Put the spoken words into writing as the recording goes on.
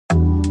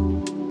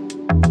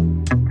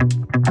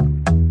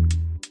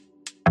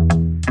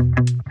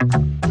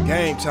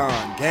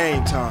time,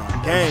 game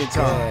time, game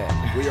time.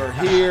 Yeah. We are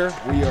here,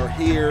 we are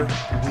here,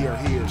 we are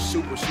here.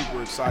 Super,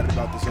 super excited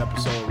about this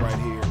episode right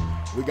here.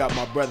 We got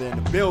my brother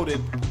in the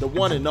building, the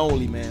one and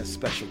only, man,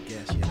 special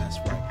guest. Yeah, that's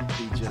right.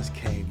 He just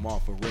came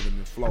off of Rhythm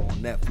and Flow on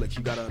Netflix.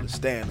 You got to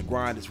understand, the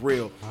grind is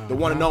real. The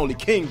one and only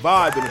King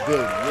Vvibe in the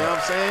building. You know what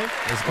I'm saying?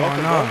 What's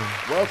going on?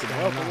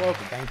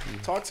 Welcome. Thank you.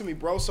 Talk to me,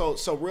 bro.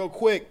 So real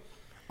quick,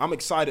 I'm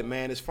excited,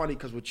 man. It's funny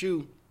because with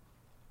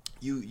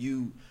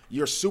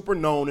you're super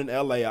known in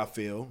LA, I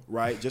feel,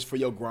 right? Just for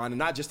your grind, and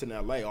not just in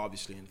LA,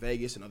 obviously, in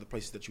Vegas and other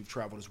places that you've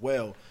traveled as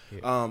well.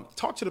 Yeah.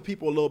 Talk to the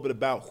people a little bit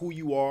about who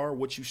you are,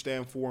 what you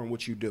stand for, and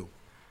what you do.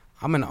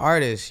 I'm an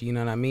artist, you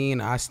know what I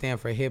mean? I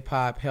stand for hip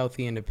hop,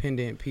 healthy,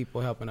 independent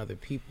people helping other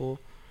people.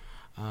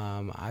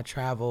 I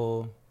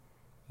travel,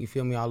 you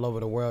feel me, all over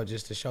the world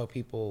just to show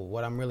people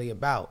what I'm really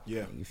about.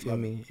 Yeah. You feel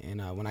me?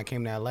 And when I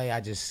came to LA, I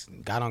just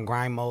got on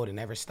grind mode and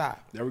never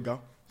stopped. There we go.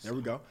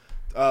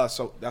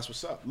 So that's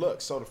what's up.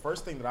 Look, so the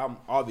first thing that I'm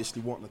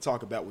obviously wanting to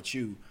talk about with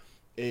you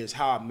is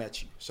how I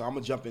met you. So I'm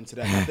going to jump into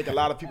that. I think a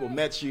lot of people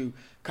met you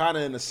kind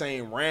of in the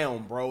same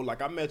realm, bro.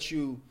 Like I met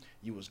you,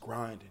 you was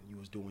grinding, you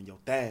was doing your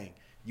thing.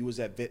 You was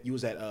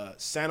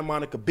at Santa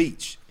Monica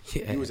Beach.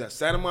 Yeah. You was at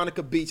Santa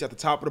Monica Beach at the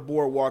top of the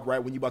boardwalk,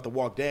 right, when you about to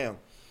walk down.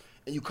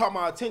 And you caught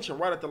my attention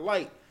right at the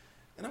light.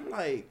 And I'm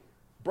like,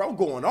 bro,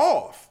 going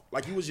off.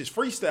 Like you was just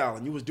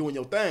freestyling. You was doing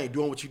your thing,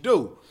 doing what you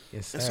do.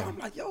 Yes, sir. And so I'm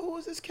like, yo, who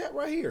is this cat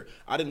right here?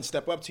 I didn't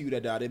step up to you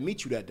that day. I didn't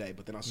meet you that day.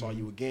 But then I saw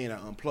you again. I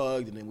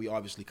unplugged, and then we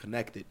obviously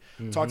connected.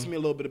 Talk to me a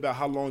little bit about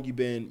how long you've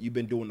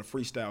been doing the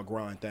freestyle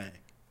grind thing.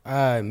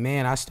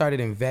 Man, I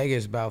started in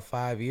Vegas about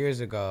 5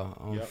 years ago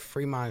on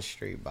Fremont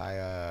Street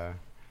by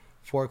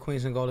Four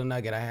Queens and Golden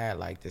Nugget. I had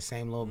like the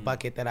same little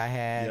bucket that I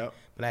had,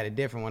 but I had a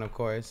different one, of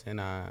course. And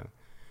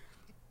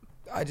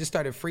I just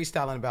started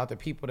freestyling about the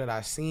people that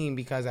I seen,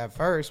 because at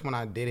first when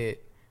I did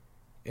it,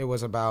 it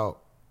was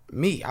about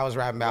me. I was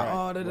rapping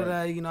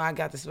about, you know, I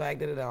got the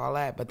swag, all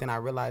that. But then I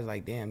realized,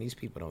 like, damn, these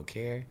people don't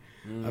care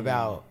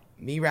about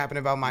me rapping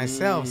about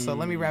myself, so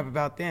let me rap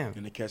about them.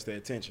 And it catch their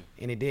attention.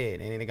 And it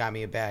did, and then it got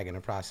me a bag in the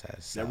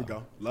process. So. There we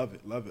go. Love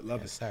it.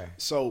 Yes, sir.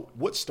 So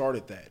what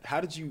started that? How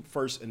did you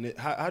first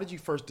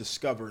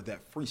discover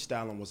that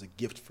freestyling was a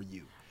gift for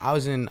you? I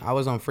was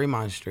on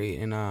Fremont Street,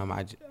 and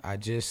I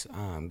just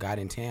got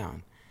in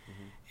town.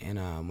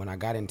 And when I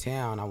got in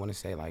town, I want to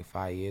say like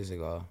 5 years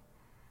ago,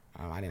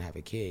 I didn't have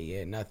a kid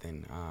yet,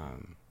 nothing.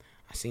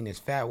 I seen this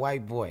fat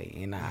white boy,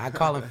 and I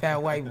call him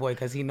Fat White Boy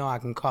because he know I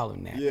can call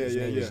him that. His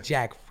name is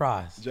Jack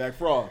Frost. Jack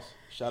Frost.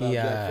 Shout out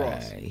Jack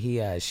Frost.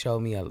 He showed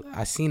me,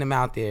 I seen him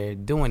out there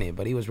doing it,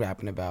 but he was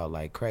rapping about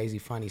like crazy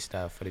funny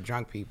stuff for the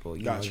drunk people.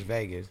 You know, it's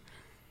Vegas.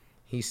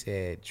 He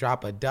said,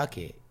 drop a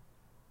ducat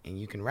and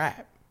you can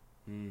rap.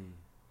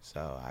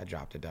 So I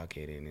dropped a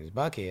ducat in his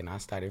bucket and I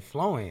started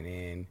flowing,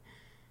 and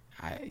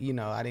I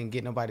didn't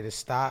get nobody to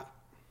stop.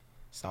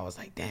 So I was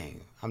like, dang,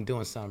 I'm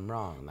doing something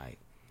wrong. Like,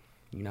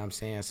 you know what I'm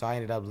saying? So I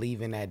ended up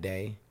leaving that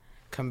day.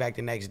 Come back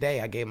the next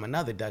day, I gave him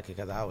another ducat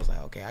because I was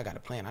like, okay, I got a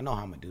plan. I know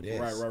how I'm going to do this.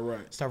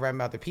 Right. Start rapping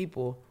about the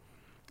people.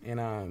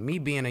 And me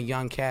being a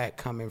young cat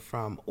coming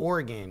from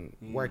Oregon,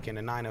 working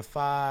a 9 to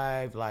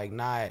 5, like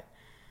not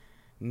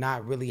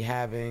really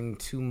having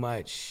too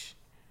much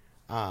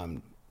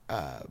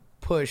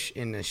push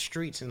in the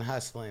streets and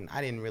hustling,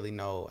 I didn't really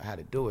know how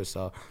to do it.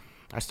 So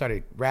I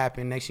started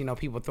rapping. Next thing you know,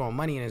 people throwing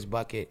money in his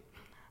bucket.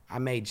 I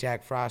made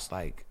Jack Frost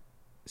like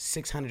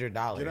 $600.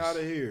 Get out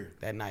of here.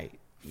 That night.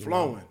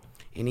 Flowing. Know?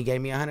 And he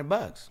gave me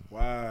 $100.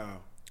 Wow.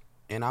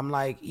 And I'm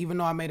like, even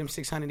though I made him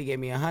 600, he gave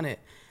me 100.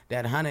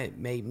 That 100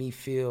 made me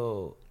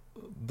feel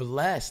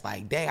blessed.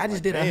 Like, dang, I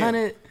just did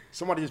 100.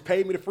 Somebody just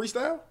paid me to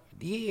freestyle?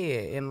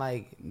 Yeah, and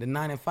like the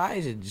 9 to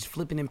 5s are just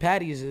flipping in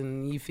patties,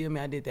 and you feel me?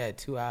 I did that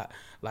 2 hours,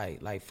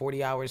 like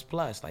 40 hours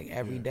plus, like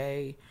every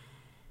day.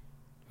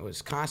 It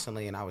was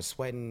constantly, and I was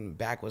sweating,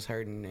 back was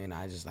hurting, and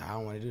I just like, I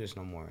don't want to do this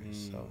no more.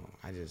 So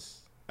I just.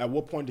 At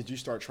what point did you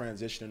start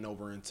transitioning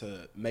over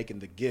into making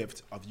the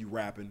gift of you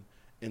rapping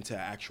into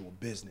actual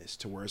business,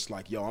 to where it's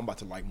like, yo, I'm about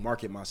to like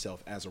market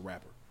myself as a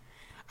rapper?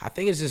 I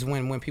think it's just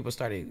when people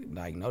started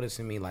like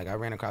noticing me. Like I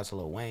ran across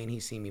Lil Wayne, he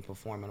seen me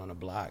performing on the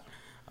block.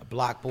 A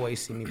Block Boy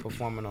see me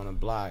performing on the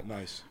block.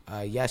 Nice.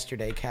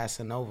 Yesterday,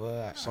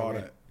 Casanova. Saw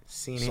that.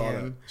 Seen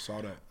him.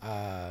 Saw that.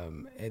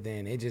 And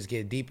then it just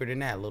get deeper than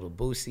that. Little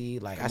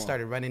Boosie. Like I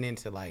started running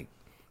into like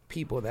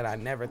people that I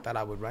never thought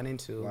I would run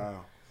into.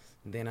 Wow.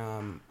 Then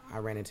I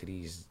ran into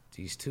these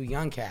two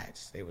young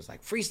cats. They was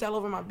like freestyle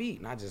over my beat,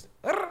 and I just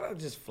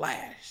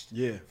flashed.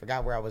 Yeah.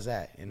 Forgot where I was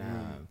at. And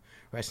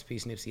rest in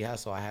peace, Nipsey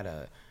Hussle. I had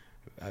a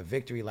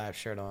Victory Lap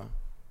shirt on,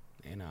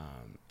 and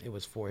it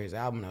was for his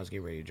album I was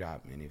getting ready to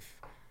drop. And if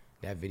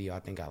that video, I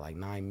think, got like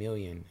 9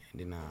 million.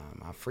 And then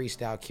my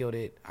freestyle killed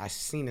it. I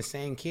seen the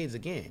same kids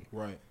again.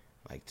 Right.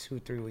 Like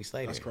 2-3 weeks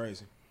later. That's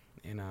crazy.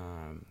 And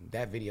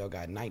that video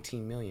got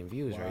 19 million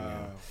views right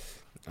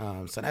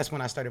now. So that's when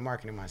I started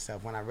marketing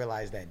myself, when I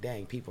realized that,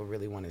 dang, people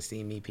really want to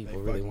see me. People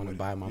really want to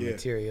buy my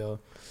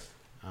material.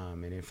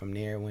 And then from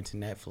there, went to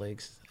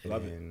Netflix.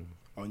 Love it.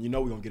 Oh, and you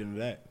know we're gonna get into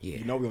that. Yeah.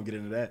 You know we're gonna get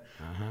into that.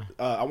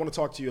 I want to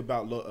talk to you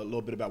about a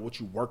little bit about what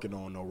you're working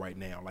on though right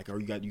now. Like,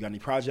 you got any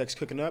projects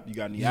cooking up? You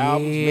got any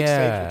albums,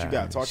 mixtapes? What you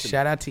got? Talk to me.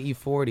 Shout out to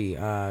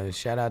E40.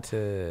 Shout out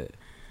to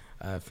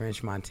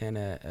French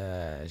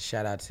Montana.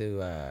 Shout out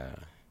to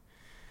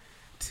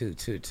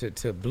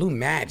Blue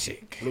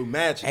Magic. Blue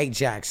Magic.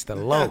 Ajax the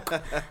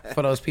Loke.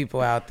 For those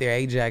people out there,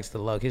 Ajax the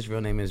Loke. His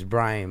real name is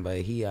Brian, but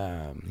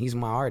he's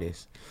my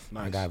artist.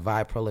 Nice. I got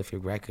Vvibe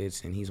Prolific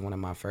Records, and he's one of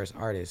my first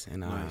artists.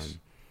 And nice.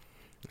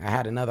 I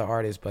had another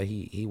artist, but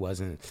he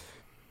wasn't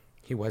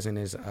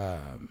as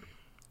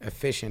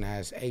efficient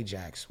as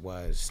Ajax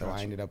was. So gotcha.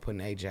 I ended up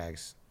putting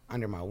Ajax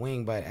under my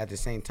wing, but at the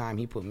same time,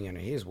 he put me under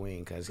his wing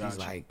because he's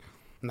like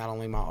not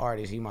only my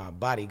artist, he my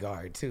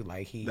bodyguard too.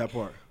 Like that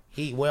part.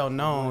 He well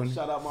known.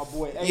 Shout out my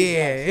boy Ajax.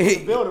 Yeah. He's in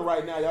the building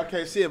right now. Y'all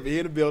can't see it, but he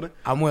in the building.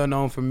 I'm well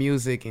known for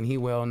music, and he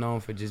well known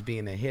for just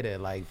being a hitter,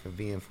 like for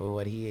being for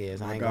what he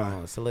is. I ain't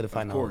gonna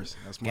solidify no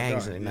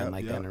gangs or nothing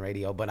like that on the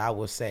radio, but I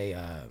will say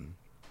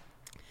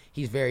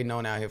he's very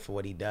known out here for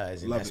what he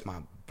does, and that's my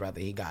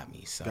brother. He got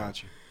me. So,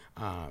 got you.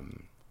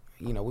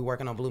 You know, we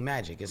working on Blue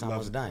Magic. It's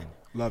almost done.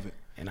 Love it.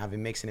 And I've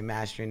been mixing and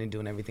mastering and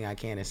doing everything I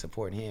can to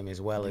support him as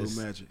well as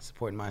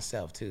supporting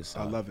myself too. So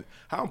I love it.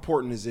 How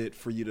important is it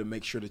for you to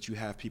make sure that you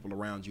have people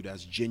around you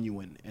that's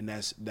genuine and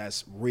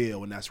that's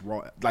real and that's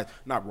raw, like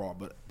not raw,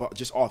 but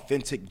just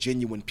authentic,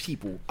 genuine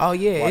people? Oh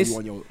yeah,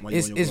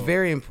 it's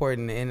very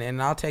important.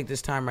 And I'll take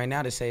this time right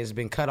now to say it's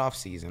been cutoff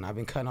season. I've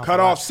been cutting off.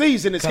 Cutoff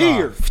season is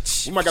here.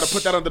 We might got to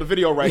put that under the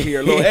video right here.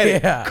 A little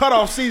edit.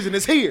 Cutoff season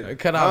is here.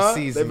 Cutoff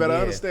season. They better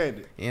understand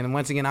it. And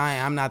once again,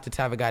 I'm not the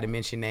type of guy to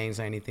mention names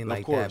or anything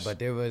like that, but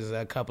there was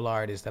a couple of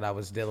artists that I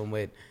was dealing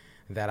with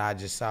that I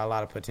just saw a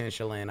lot of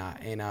potential in.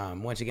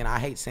 And once again, I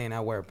hate saying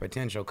that word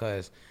potential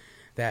because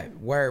that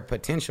word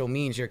potential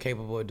means you're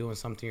capable of doing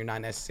something you're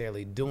not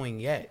necessarily doing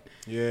yet.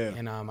 Yeah.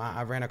 And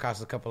I ran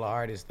across a couple of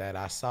artists that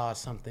I saw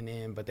something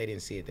in, but they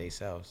didn't see it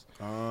themselves.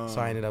 So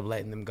I ended up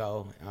letting them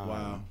go.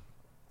 Wow.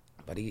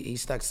 But he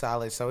stuck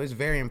solid. So it's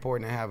very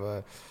important to have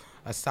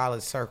a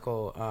solid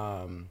circle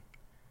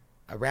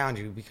around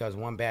you because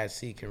one bad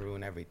seed can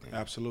ruin everything.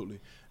 Absolutely.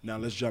 Now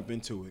let's jump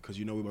into it because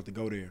you know we're about to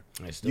go there.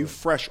 Let's do you it.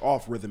 Fresh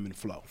off Rhythm and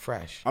Flow.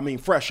 Fresh. I mean,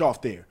 fresh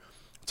off there.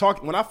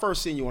 When I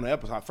first seen you on the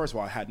episode, first of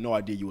all, I had no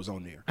idea you was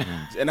on there.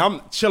 And I'm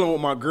chilling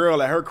with my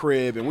girl at her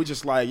crib, and we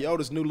just like, yo,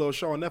 this new little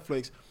show on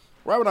Netflix.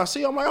 Right when I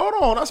see you, I'm like, hold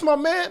on, that's my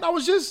man. I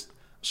was just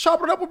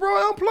chopping it up with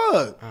Bro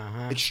Unplugged.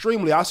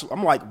 Extremely,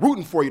 I'm like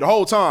rooting for you the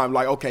whole time.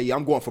 Like, okay, yeah,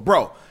 I'm going for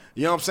Bro.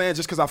 You know what I'm saying?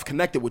 Just because I've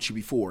connected with you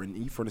before. And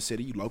you from the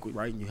city, you local,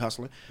 right? And you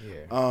hustling.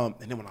 Yeah. And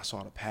then when I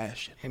saw the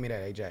passion. Hit me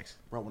that, Ajax.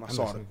 Bro, when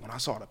I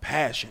saw the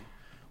passion,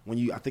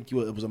 it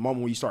was a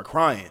moment when you start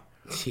crying.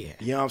 Yeah.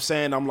 You know what I'm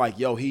saying? I'm like,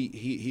 yo,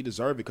 he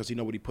deserved it because he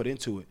know what he put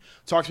into it.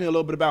 Talk to me a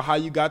little bit about how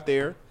you got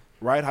there,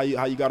 right? How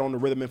you got on the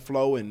Rhythm and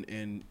Flow and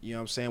you know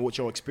what I'm saying, what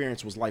your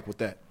experience was like with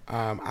that.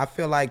 I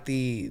feel like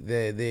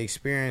the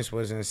experience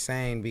was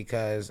insane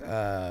because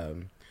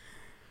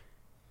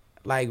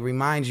like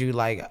remind you,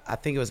 like I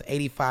think it was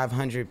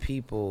 8,500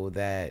 people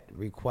that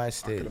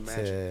requested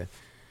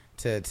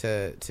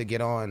to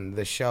get on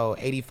the show.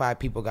 85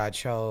 people got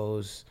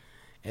chose,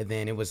 and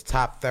then it was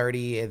top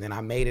 30, and then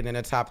I made it in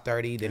the top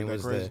 30. Then it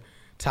was the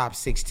top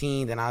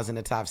 16. Then I was in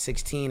the top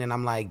 16, and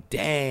I'm like,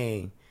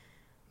 dang,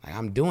 like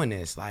I'm doing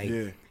this. Like,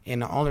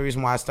 and the only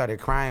reason why I started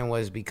crying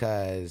was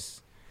because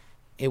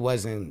it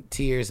wasn't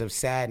tears of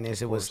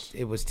sadness. It was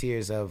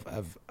tears of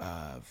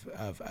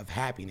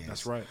happiness.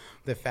 That's right.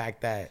 The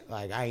fact that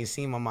like I ain't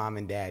seen my mom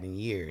and dad in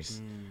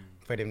years.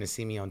 For them to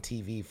see me on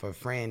TV, for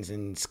friends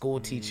and school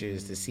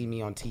teachers to see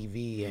me on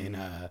TV, and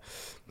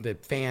the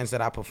fans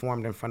that I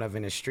performed in front of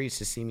in the streets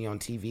to see me on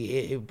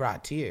TV, it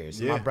brought tears.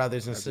 My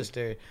brothers and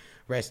sister,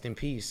 rest in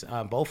peace,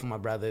 both of my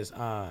brothers,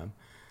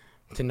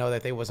 to know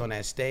that they was on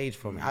that stage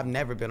for me. I've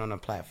never been on a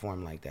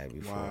platform like that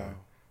before.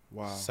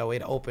 Wow. So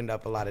it opened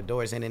up a lot of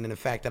doors. And then the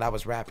fact that I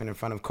was rapping in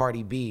front of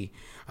Cardi B,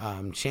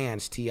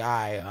 Chance,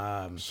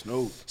 T.I.,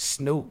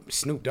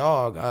 Snoop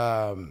Dogg,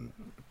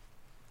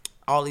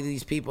 all of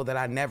these people that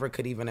I never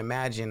could even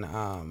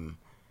imagine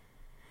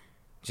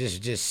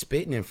just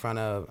spitting in front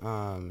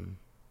of,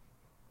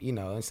 you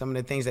know, and some of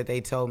the things that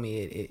they told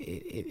me,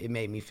 it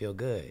made me feel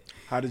good.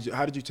 How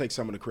did you take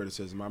some of the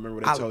criticism? I remember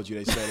they told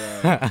you, they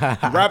said,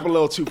 you rap a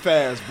little too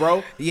fast,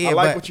 bro. Yeah, I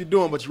like what you're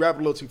doing, but you rap a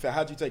little too fast.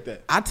 How'd you take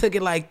that? I took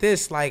it like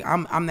this, like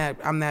I'm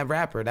that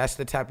rapper. That's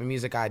the type of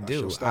music I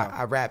do.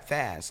 I rap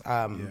fast,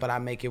 but I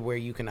make it where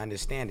you can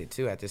understand it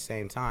too at the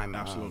same time.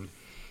 Absolutely.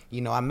 You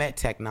know, I met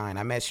Tech Nine.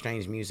 I met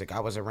Strange Music. I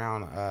was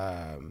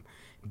around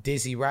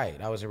Dizzy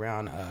Wright. I was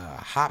around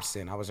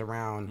Hobson. I was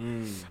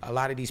around a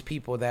lot of these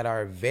people that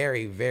are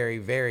very, very,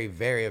 very,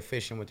 very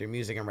efficient with their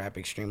music and rap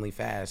extremely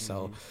fast.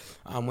 So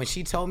when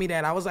she told me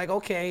that, I was like,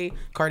 okay.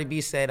 Cardi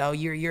B said, oh,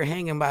 you're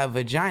hanging by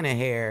vagina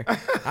hair.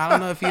 I don't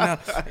know if you know.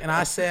 And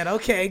I said,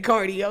 okay,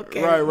 Cardi,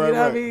 okay. Right, you know right.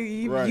 What I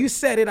mean? You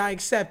said it, I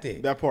accept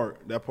it. That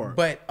part.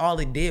 But all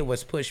it did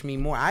was push me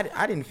more.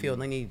 I didn't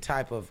feel any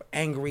type of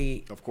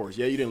angry. Of course.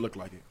 Yeah, you didn't look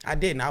like it. I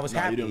didn't. I was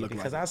happy you didn't look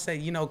because like I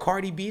said, you know,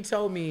 Cardi B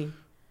told me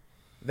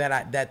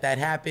that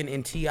happened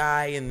and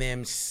T.I. and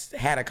them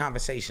had a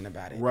conversation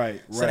about it.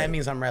 Right. So that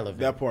means I'm relevant.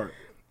 That part.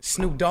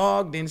 Snoop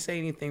Dogg didn't say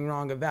anything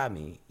wrong about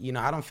me. You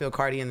know, I don't feel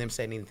Cardi and them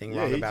said anything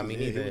wrong about me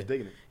neither. He was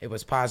digging it. It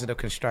was positive,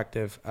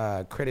 constructive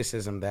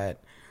criticism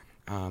that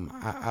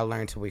I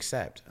learned to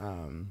accept.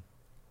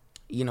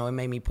 You know, it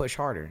made me push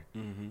harder.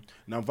 Mm-hmm.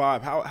 Now,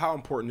 Vibe, how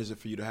important is it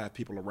for you to have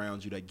people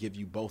around you that give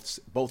you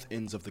both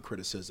ends of the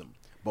criticism,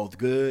 both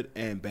good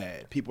and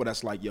bad? People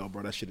that's like, yo,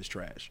 bro, that shit is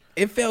trash.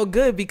 It felt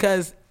good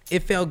because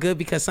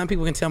some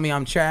people can tell me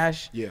I'm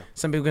trash. Yeah.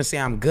 Some people can say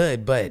I'm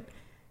good, but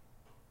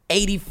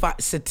 85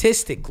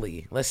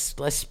 statistically, let's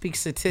speak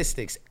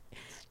statistics.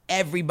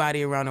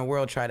 Everybody around the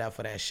world tried out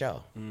for that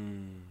show.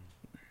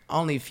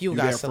 Only few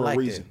got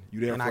selected.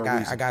 You there and for a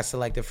reason. I got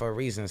selected for a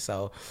reason.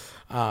 So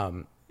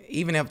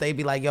even if they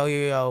be like,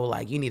 yo,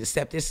 like you need to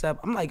step this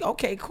up, I'm like,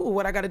 okay, cool.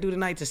 What I got to do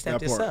tonight to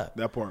step this up?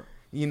 That part.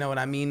 You know what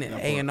I mean?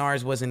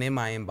 A&Rs wasn't in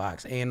my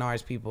inbox.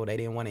 A&Rs people, they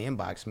didn't want to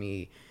inbox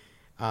me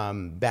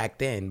back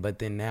then, but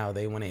then now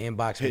they want to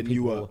inbox me. Hitting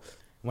you up.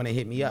 Want to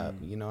hit me up,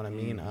 you know what I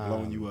mean?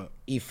 Blowing you up.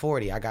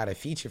 E40, I got a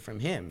feature from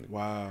him.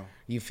 Wow.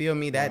 You feel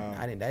me? That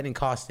didn't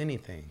cost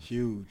anything.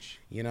 Huge.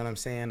 You know what I'm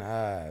saying?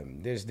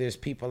 There's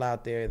people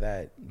out there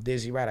that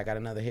Dizzy Right. I got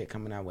another hit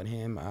coming out with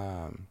him,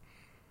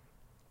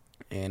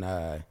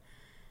 and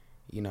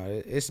you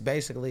know, it's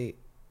basically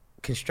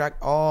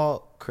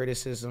all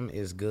criticism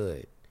is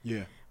good.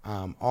 Yeah.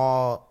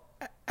 All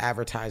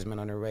advertisement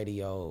on the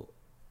radio,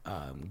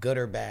 good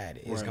or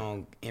bad, is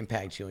gonna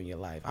impact you in your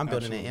life. I'm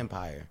building an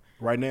empire.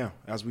 Right now,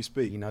 as we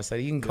speak. You know, so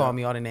you can call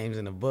me all the names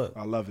in the book.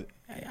 I love it.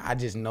 I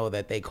just know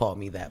that they called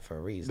me that for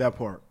a reason. That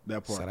part.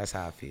 So that's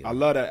how I feel. I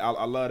love that.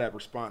 I love that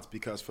response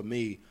because for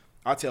me,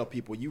 I tell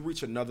people you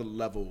reach another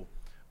level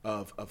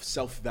of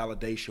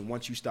self-validation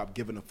once you stop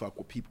giving a fuck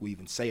what people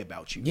even say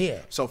about you. Yeah.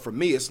 So for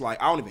me, it's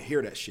like I don't even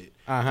hear that shit.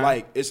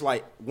 Like it's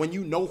like when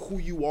you know who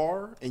you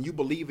are and you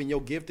believe in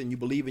your gift and you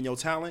believe in your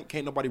talent,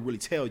 can't nobody really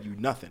tell you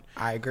nothing.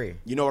 I agree.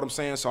 You know what I'm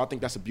saying? So I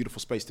think that's a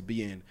beautiful space to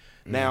be in.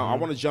 Now I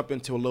want to jump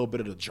into a little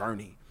bit of the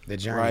journey.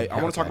 Right?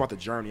 I want to talk about the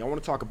journey. I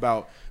want to talk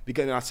about,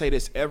 because I say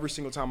this every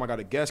single time I got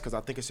a guest because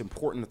I think it's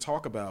important to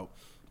talk about.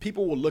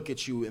 People will look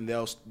at you and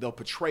they'll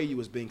portray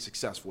you as being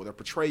successful. They'll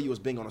portray you as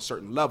being on a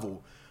certain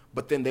level,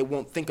 but then they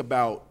won't think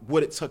about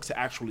what it took to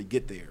actually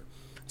get there.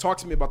 Talk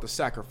to me about the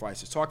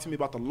sacrifices. Talk to me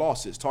about the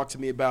losses. Talk to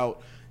me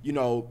about, you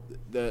know,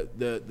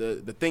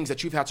 the things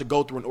that you've had to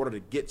go through in order to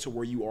get to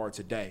where you are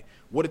today.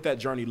 What did that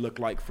journey look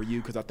like for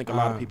you? Because I think a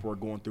lot of people are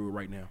going through it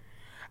right now.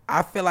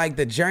 I feel like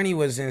the journey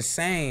was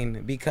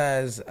insane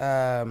because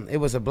it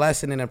was a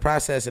blessing in the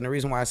process. And the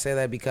reason why I say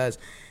that, because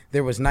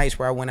there was nights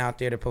where I went out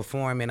there to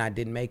perform and I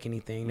didn't make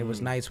anything. There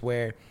was nights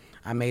where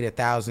I made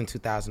 $1,000,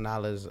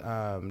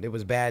 $2,000. There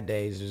was bad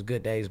days, there was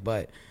good days,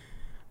 but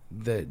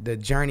the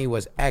journey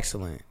was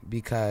excellent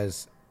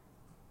because,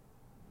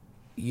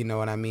 you know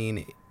what I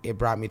mean, it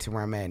brought me to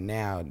where I'm at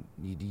now.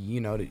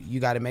 You know, you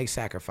got to make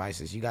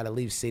sacrifices. You got to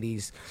leave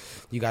cities.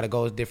 You got to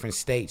go to different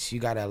states. You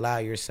got to allow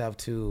yourself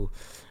to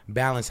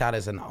balance out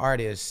as an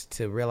artist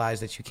to realize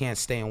that you can't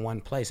stay in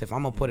one place. If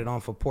I'm going to put it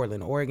on for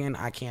Portland, Oregon,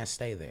 I can't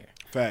stay there.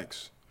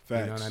 Facts. You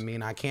know what I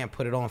mean? I can't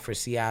put it on for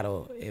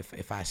Seattle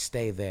if I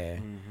stay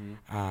there.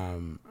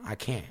 I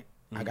can't.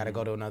 I got to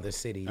go to another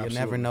city. Absolutely.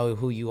 You'll never know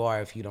who you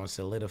are if you don't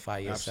solidify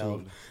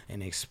yourself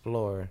and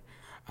explore.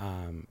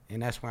 And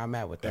that's where I'm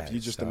at with that. If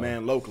you're just a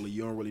man locally,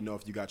 you don't really know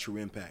if you got true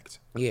impact.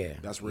 Yeah.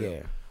 That's real.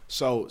 Yeah.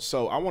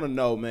 So I want to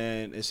know,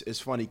 man, it's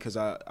funny because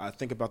I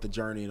think about the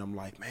journey and I'm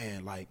like,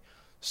 man, like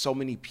so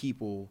many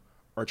people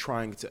are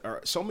trying to,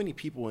 or so many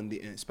people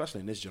especially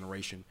in this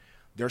generation,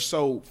 they're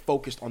so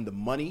focused on the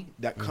money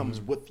that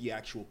comes with the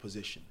actual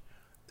position.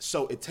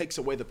 So it takes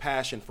away the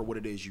passion for what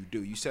it is you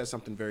do. You said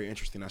something very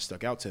interesting that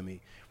stuck out to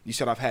me. You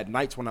said I've had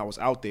nights when I was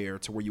out there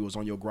to where you was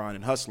on your grind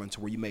and hustling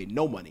to where you made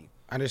no money.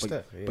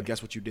 Understood. But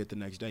guess what you did the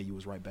next day? You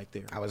was right back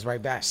there. I was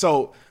right back.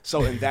 So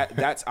and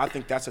that's I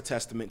think that's a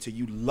testament to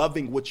you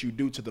loving what you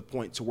do to the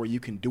point to where you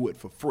can do it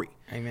for free.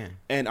 Amen.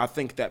 And I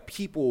think that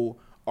people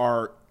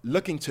are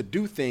looking to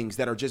do things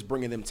that are just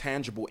bringing them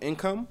tangible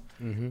income.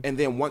 And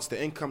then once the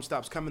income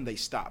stops coming, they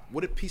stop.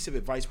 What a piece of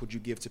advice would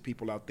you give to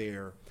people out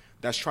there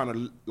that's trying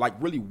to like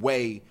really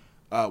weigh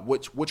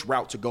which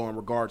route to go in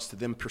regards to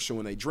them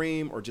pursuing a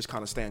dream or just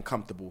kind of staying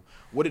comfortable?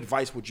 What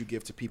advice would you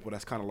give to people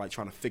that's kind of like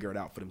trying to figure it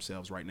out for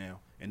themselves right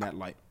now in that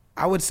light?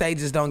 I would say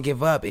just don't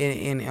give up.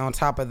 And on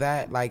top of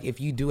that, like if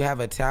you do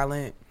have a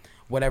talent,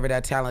 whatever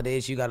that talent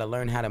is, you got to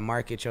learn how to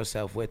market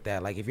yourself with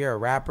that. Like if you're a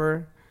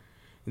rapper,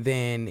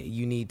 then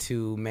you need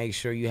to make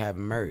sure you have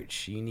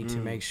merch. You need to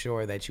make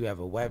sure that you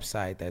have a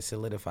website that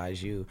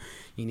solidifies you.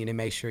 You need to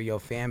make sure your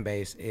fan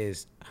base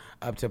is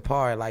up to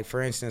par. Like,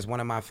 for instance,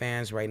 one of my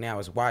fans right now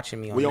is watching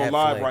me on We Netflix. on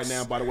live right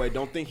now, by the way.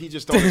 Don't think he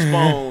just on his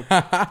phone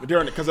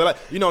during it. Because,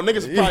 you know,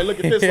 niggas probably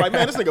look at this like,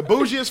 man, this nigga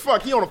bougie as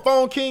fuck. He on the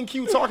phone, King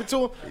Q talking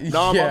to him.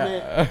 Nah, my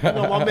man. You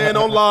know, my man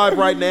on live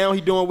right now.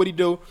 He doing what he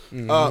do.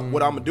 What I'm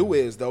going to do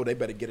is, though, they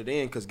better get it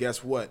in. Because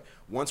guess what?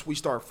 Once we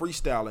start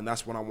freestyling,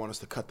 that's when I want us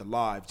to cut the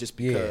live. Just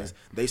because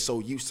they so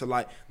used to,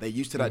 like, they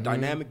used to that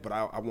dynamic. But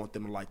I want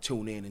them to, like,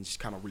 tune in and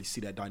just kind of really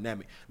see that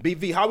dynamic.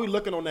 BV, how we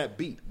looking on that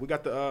beat? We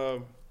got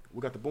the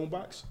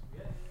boombox?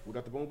 Yeah. We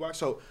got the boombox.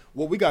 So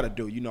what we got to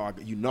do, you know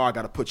I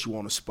got to put you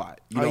on the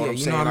spot. You know what I'm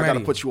saying? I got to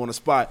put you on the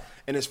spot.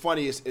 And it's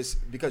funny, it's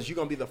because you're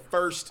going to be the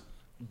first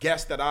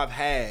guest that I've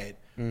had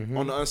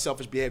on the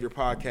Unselfish Behavior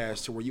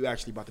podcast to where you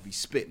actually about to be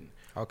spitting.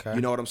 Okay.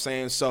 You know what I'm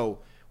saying? So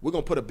we're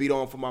going to put a beat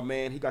on for my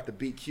man. He got the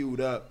beat queued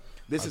up.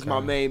 This is my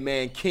main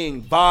man,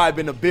 King Vvibe,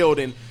 in the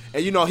building.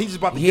 And, you know, he's just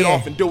about to get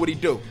off and do what he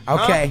do.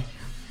 Okay.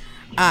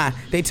 Huh?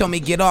 They told me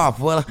get off.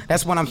 Well,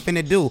 that's what I'm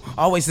finna do.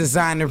 Always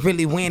designed to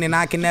really win, and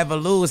I can never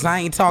lose. I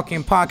ain't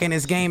talking park in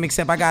this game,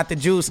 except I got the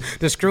juice.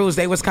 The screws,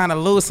 they was kind of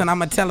loose, and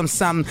I'ma tell them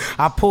something.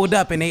 I pulled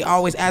up, and they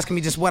always asking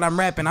me just what I'm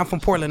rapping. I'm from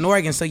Portland,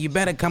 Oregon, so you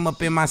better come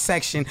up in my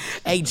section.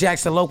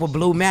 Ajax, the local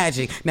Blue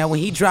Magic. Now, when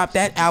he dropped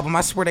that album,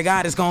 I swear to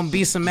God, it's gonna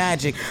be some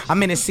magic.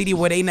 I'm in a city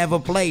where they never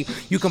play.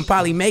 You can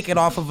probably make it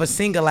off of a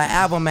single, an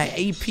album, an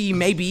AP,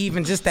 maybe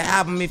even just the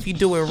album if you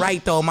do it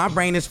right, though. My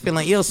brain is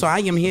feeling ill, so I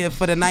am here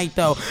for the night,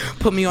 though.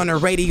 Put me on the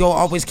radio,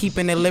 always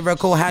keeping it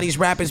lyrical. How these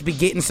rappers be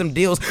getting some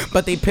deals,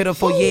 but they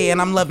pitiful, yeah. And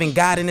I'm loving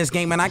God in this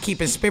game, and I keep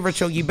it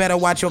spiritual. You better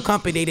watch your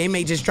company. They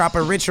may just drop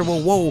a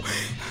ritual. Whoa.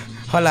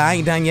 Hold on, I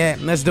ain't done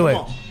yet. Let's do it.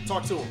 Come on,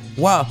 talk to him.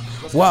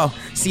 Whoa.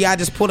 See, I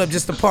just pulled up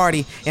just to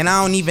party, and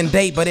I don't even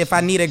date, but if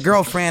I need a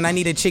girlfriend, I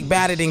need a chick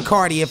better than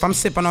Cardi. If I'm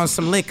sipping on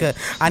some liquor,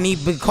 I need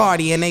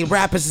Bacardi, and they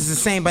rappers is the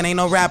same, but ain't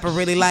no rapper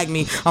really like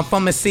me. I'm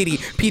from a city,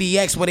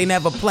 PDX, where they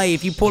never play.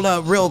 If you pull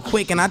up real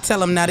quick, and I tell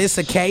them now this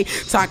okay,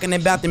 talking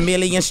about the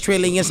millions,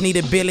 trillions, need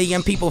a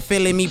billion people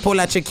feeling me. Pull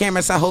out your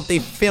cameras, I hope they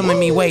filming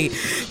me. Wait,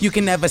 you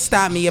can never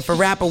stop me. If a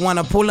rapper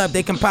wanna pull up,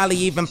 they can probably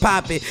even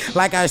pop it.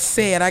 Like I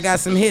said, I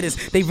got some hitters,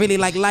 they really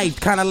like life,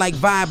 kinda like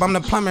Vibe. I'm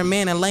the plumber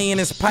man and laying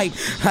his pipe.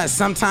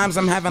 Sometimes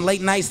I'm having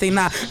late nights, they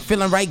not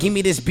feeling right. Give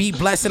me this beat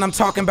blessing. I'm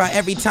talking about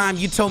every time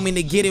you told me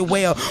to get it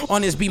well.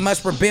 On this beat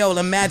must rebel.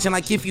 Imagine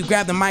like if you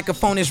grab the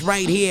microphone, it's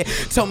right here.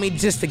 Told me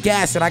just to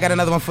gas it. I got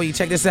another one for you.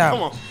 Check this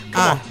out.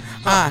 Come on.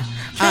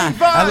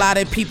 A lot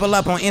of people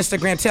up on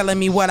Instagram telling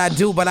me what I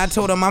do, but I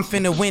told them I'm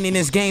finna win in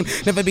this game.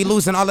 Never be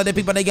losing. All of the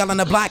people they yell on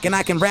the block, and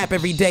I can rap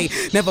every day.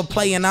 Never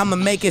play, and I'ma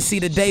make it see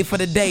the day for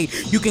the day.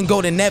 You can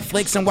go to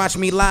Netflix and watch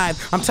me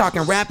live. I'm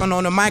talking rapping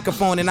on the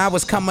microphone, and I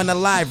was coming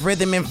alive.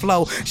 Rhythm and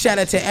flow. Shout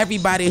out to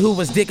everybody who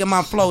was digging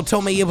my flow.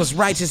 Told me it was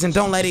righteous and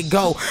don't let it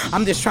go.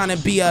 I'm just trying to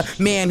be a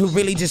man who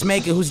really just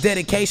make it, whose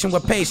dedication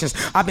with patience.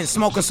 I've been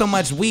smoking so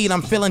much weed,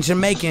 I'm feeling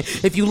Jamaican.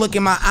 If you look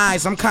in my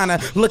eyes, I'm kinda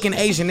looking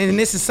Asian, and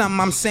this is something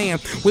I'm saying.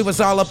 We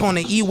was all up on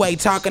the E-way,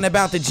 talking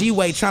about the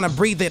G-way, trying to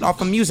breathe it off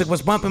of music,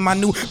 was bumping my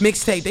new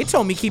mixtape. They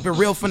told me keep it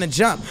real from the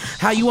jump.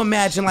 How you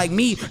imagine like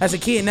me as a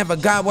kid never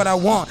got what I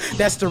want?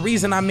 That's the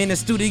reason I'm in the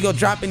studio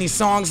dropping these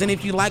songs, and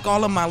if you like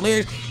all of my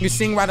lyrics, you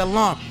sing right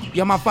along.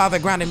 Yo, my father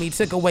grounded me,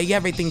 took away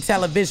everything,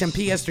 television,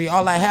 PS3,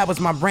 all I had was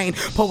my brain,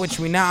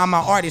 poetry. Now I'm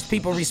an artist,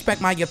 people respect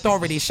my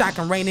authority,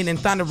 shocking, raining and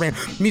thundering.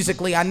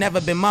 Musically, I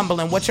never been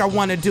mumbling. What y'all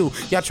wanna do?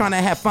 Y'all trying to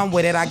have fun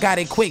with it, I got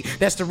it quick.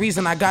 That's the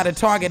reason I got a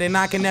Target and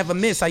I can never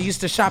miss. I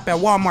used to shop at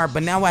Walmart,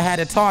 but now I had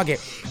a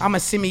Target. I'm a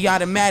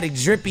semi-automatic,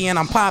 drippy, and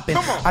I'm popping.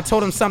 I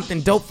told him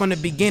something dope from the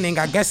beginning.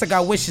 I guess I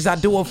got wishes, I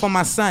do it for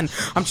my son.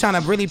 I'm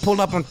trying to really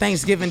pull up on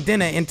Thanksgiving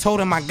dinner and told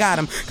him I got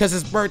him, cause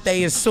his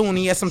birthday is soon.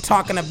 Yes, I'm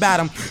talking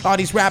about him. All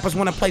these rappers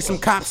want to play some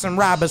cops and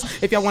robbers.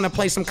 If y'all want to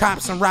play some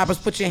cops and robbers,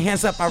 put your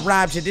hands up, I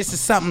robbed you. This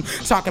is something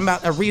talking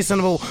about a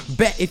reasonable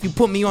bet. If you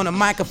put me on the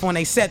microphone,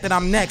 they said that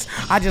I'm next.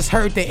 I just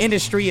heard the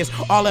industry is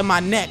all in my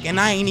neck, and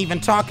I ain't even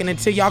talking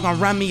until y'all gonna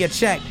run me a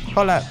check.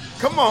 Hold up.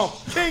 Come on.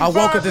 King I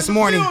woke up this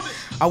morning. building.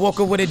 I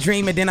woke up with a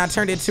dream and then I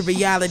turned it to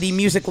reality.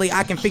 Musically,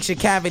 I can fix your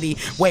cavity.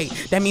 Wait,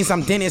 that means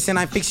I'm Dennis and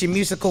I fix your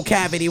musical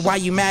cavity. Why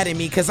you mad at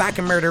me? Cause I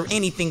can murder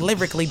anything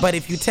lyrically, but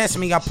if you test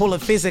me, I pull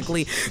it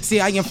physically. See,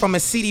 I am from a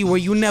city where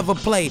you never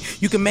play.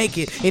 You can make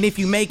it, and if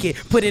you make it,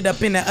 put it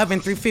up in the oven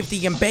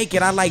 350 and bake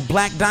it. I like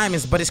black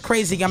diamonds, but it's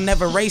crazy, I'm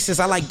never racist.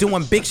 I like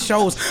doing big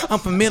shows,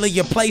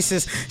 unfamiliar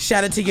places.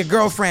 Shout out to your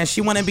girlfriend, she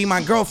wanna be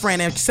my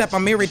girlfriend, except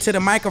I'm married to the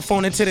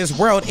microphone until this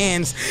world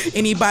ends.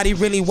 Anybody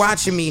really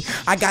watching me?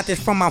 I got this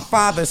from my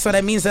father, so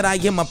that means that I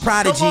am a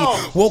prodigy.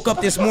 Woke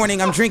up this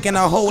morning, I'm drinking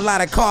a whole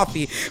lot of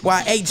coffee,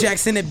 while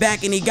Ajax in the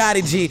back and he got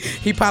a G.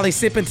 He probably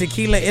sipping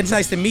tequila. It's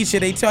nice to meet you.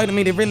 They told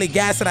me to really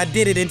gas it. I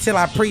did it until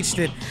I preached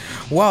it.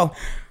 Whoa.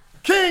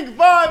 King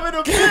Vvibe in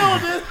the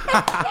building.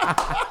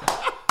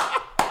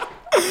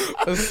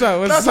 What's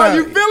up? That's how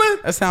you feeling?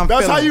 That's how I'm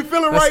feeling. That's how you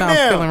feeling That's right how I'm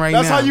now. feeling right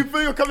That's now. how you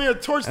feel. Come here,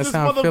 torch That's this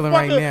how I'm feeling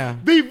right motherfucker. now.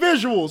 Be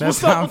visuals.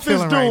 That's What's how up I'm with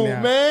this dude, feeling right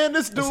now. man?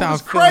 This dude That's how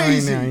is I'm feeling right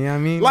crazy. now, you know what I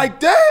mean? Like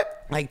that?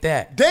 Like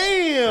that.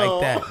 Damn.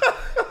 Like that.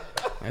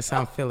 That's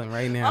how I'm feeling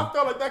right now. I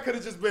felt like that could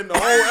have just been the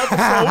whole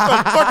episode.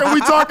 What the fuck are we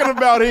talking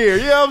about here?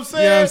 You know what I'm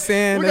saying? You know what I'm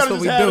saying? We That's gotta what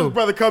just we have do. this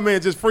brother come in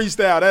and just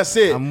freestyle. That's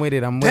it. I'm with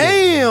it.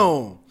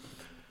 Damn.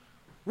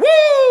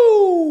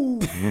 Woo!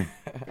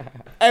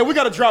 Hey, we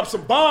gotta drop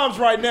some bombs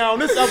right now on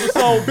this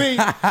episode, B. B,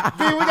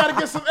 we gotta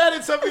get some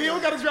edits over here.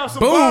 We gotta drop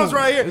some bombs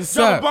right here.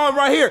 Drop a bomb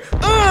right here. We're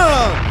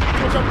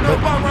gonna drop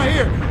another bomb right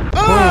here.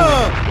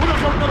 We're gonna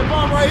drop another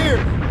bomb right here.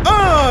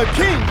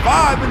 King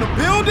Vvibe in the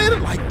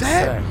building like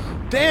that.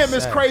 Damn,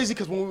 it's crazy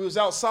because when we was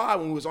outside,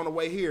 when we was on the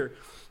way here,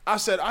 I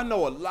said, I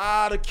know a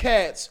lot of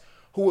cats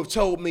who have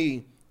told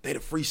me they the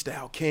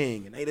freestyle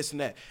king and they this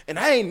and that. And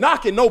I ain't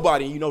knocking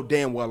nobody. And you know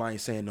damn well I ain't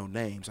saying no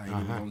names. I ain't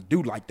even gonna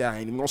do like that. I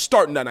ain't even gonna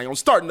start nothing. I ain't gonna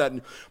start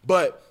nothing.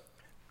 But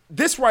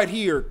this right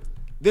here,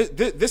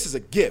 this is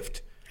a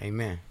gift.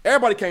 Amen.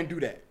 Everybody can't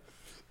do that.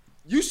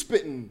 You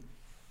spitting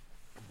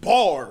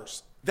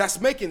bars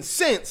that's making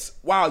sense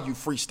while you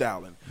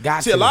freestyling.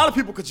 See, a lot of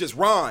people could just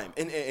rhyme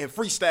and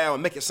freestyle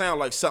and make it sound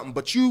like something,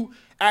 but you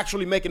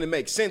actually making it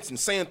make sense and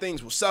saying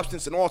things with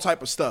substance and all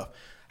type of stuff.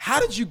 How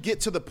did you get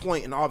to the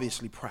point, and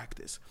obviously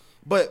practice,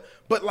 but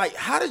like,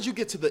 how did you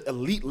get to the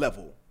elite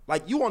level?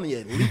 Like, you on the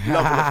elite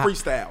level of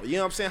freestyle. You know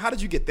what I'm saying? How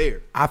did you get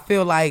there? I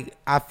feel like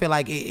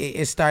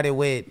it started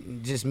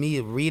with just me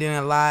reading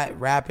a lot,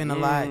 rapping a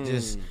lot,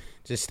 just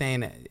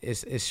staying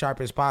as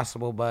sharp as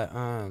possible. But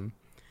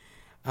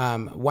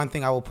one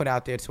thing I will put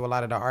out there to a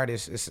lot of the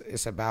artists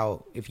is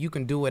about, if you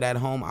can do it at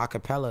home a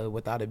cappella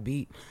without a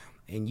beat,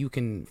 and you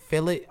can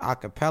feel it a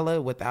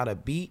cappella without a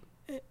beat,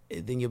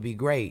 then you'll be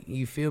great.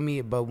 You feel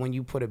me? But when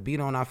you put a beat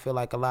on, I feel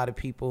like a lot of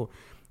people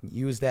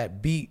use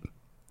that beat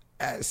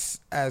as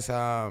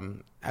a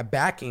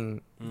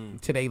backing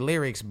to their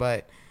lyrics.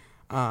 But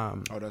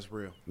oh, that's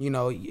real. You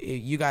know,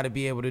 you got to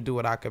be able to do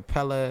it a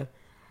cappella.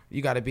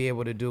 You got to be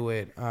able to do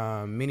it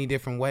many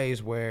different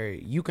ways where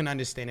you can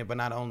understand it, but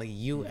not only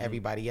you,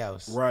 everybody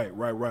else. Right.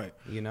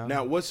 You know.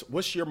 Now,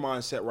 what's your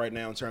mindset right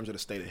now in terms of the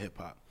state of hip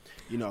hop?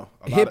 You know,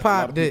 a hip lot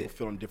hop of people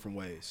feel in different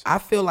ways. I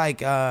feel like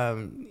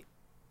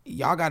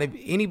y'all gotta,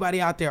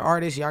 anybody out there,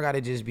 artists, y'all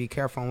gotta just be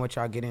careful on what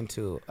y'all get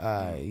into.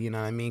 You know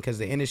what I mean? Because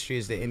the industry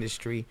is the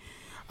industry.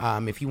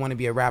 If you want to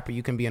be a rapper,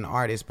 you can be an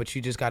artist, but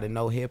you just got to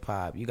know hip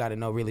hop. You got to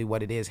know really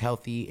what it is.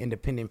 Healthy,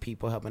 independent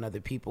people helping other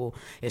people.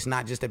 It's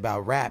not just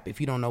about rap. If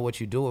you don't know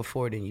what you do it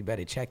for, then you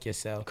better check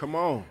yourself. Come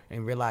on.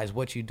 And realize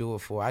what you do it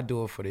for. I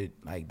do it for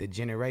the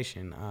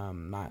generation.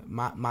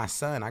 My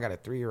son, I got a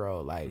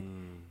 3-year-old. Like,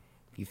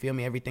 you feel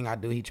me? Everything I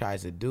do, he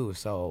tries to do.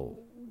 So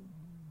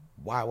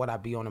why would I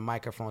be on the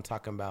microphone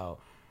talking about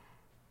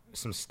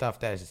some stuff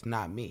that's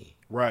not me?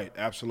 Right.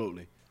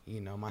 Absolutely. You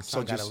know, my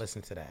son got to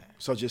listen to that.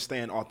 So just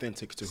staying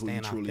authentic to who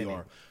you truly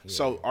are. Yeah.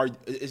 So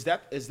is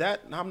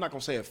that I'm not gonna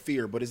say a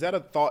fear, but is that a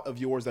thought of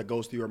yours that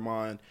goes through your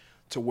mind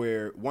to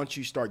where once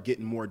you start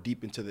getting more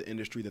deep into the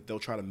industry that they'll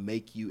try to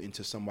make you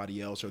into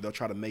somebody else, or they'll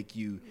try to make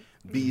you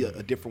be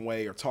a different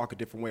way or talk a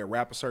different way or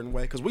rap a certain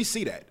way? Because we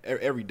see that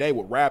every day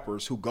with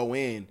rappers who go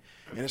in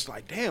and it's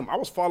like, damn, I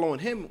was following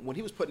him when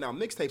he was putting out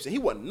mixtapes and he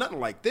wasn't nothing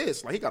like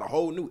this. Like, he got a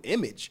whole new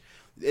image.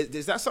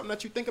 Is that something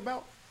that you think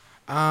about?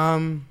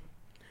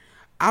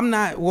 I'm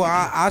not, well,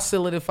 I'll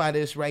solidify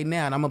this right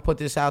now, and I'm going to put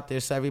this out there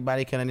so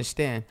everybody can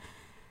understand.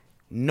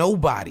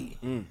 Nobody,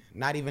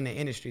 not even the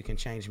industry, can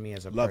change me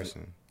as a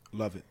person.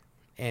 Love it.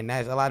 And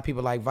that's a lot of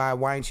people like, Vvibe,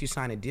 why ain't you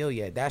signed a deal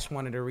yet? That's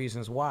one of the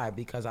reasons why,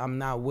 because I'm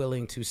not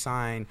willing to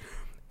sign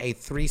a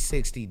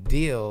 360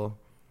 deal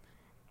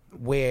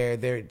where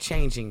they're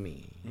changing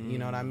me. You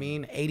know what I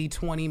mean?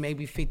 80-20,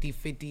 maybe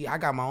 50-50. I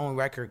got my own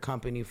record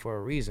company for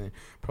a reason,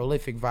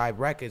 Prolific Vvibe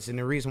Records, and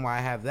the reason why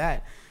I have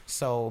that,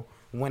 so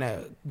when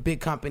a big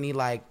company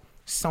like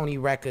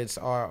Sony Records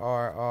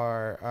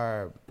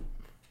or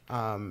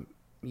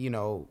you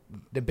know,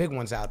 the big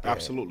ones out there,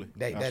 Absolutely.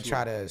 That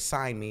try to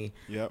sign me.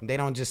 Yep. They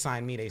don't just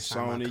sign me; they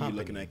sign my Sony. company. You're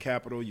looking at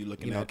Capitol. You're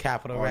looking at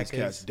Capitol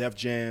Records, Def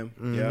Jam.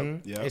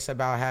 Yep. It's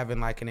about having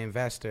like an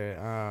investor.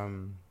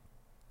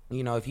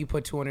 You know, if you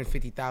put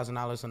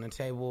 $250,000 on the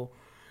table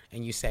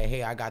and you say,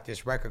 hey, I got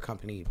this record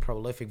company,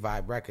 Prolific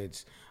Vvibe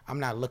Records, I'm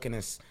not looking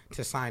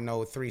to sign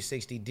no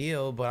 360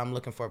 deal, but I'm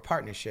looking for a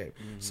partnership.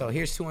 So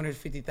here's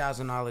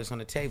 $250,000 on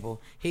the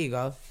table. Here you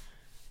go.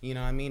 You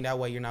know what I mean? That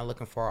way you're not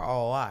looking for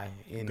ROI.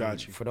 And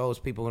Got you. for those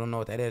people who don't know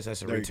what that is,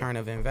 that's a return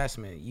of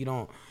investment. You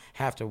don't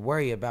have to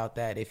worry about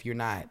that if you're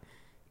not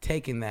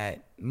taking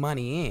that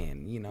money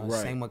in. You know,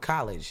 Right. Same with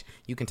college.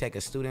 You can take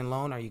a student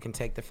loan or you can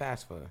take the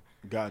FAFSA.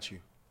 Got you.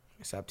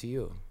 It's up to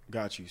you.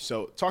 Got you.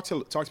 So talk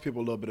to people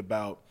a little bit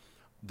about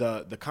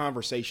the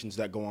conversations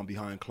that go on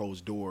behind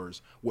closed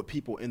doors with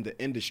people in the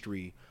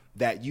industry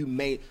that you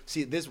made.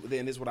 See, this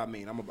is what I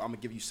mean. I'm gonna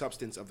give you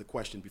substance of the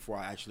question before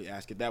I actually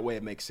ask it. That way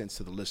it makes sense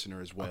to the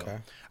listener as well. Okay.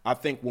 I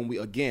think when we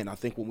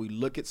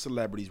look at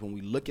celebrities, when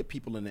we look at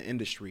people in the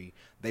industry,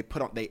 they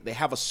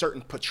have a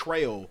certain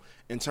portrayal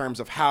in terms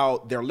of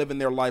how they're living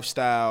their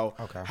lifestyle.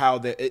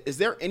 Okay. Is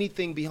there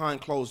anything behind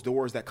closed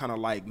doors that kind of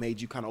like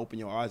made you kind of open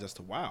your eyes as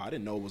to, wow, I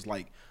didn't know it was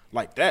like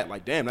that.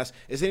 Like, damn, is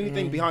there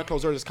anything behind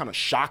closed doors that's kind of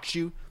shocked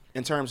you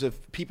in terms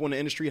of people in the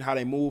industry, how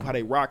they move, how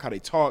they rock, how they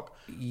talk?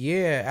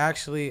 Yeah,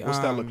 actually. What's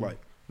that look like?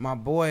 My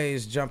boy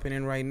is jumping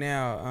in right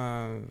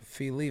now.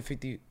 Philly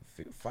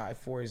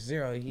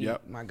 5540.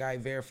 Yep. My guy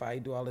Verify. He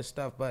do all this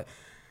stuff. But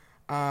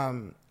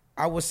I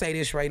will say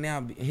this right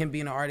now. Him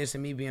being an artist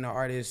and me being an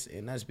artist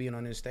and us being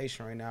on this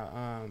station right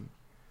now.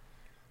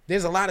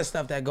 There's a lot of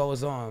stuff that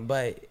goes on.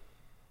 But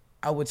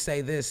I would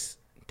say this.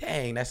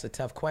 Dang, that's a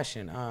tough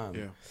question.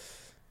 Yeah.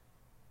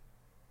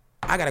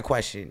 I got a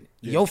question.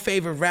 Yeah. Your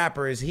favorite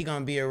rapper, is he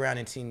going to be around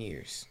in 10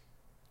 years?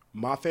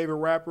 My favorite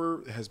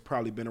rapper has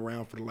probably been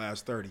around for the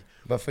last 30.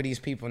 But for these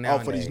people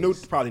nowadays. Oh, for these new,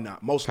 probably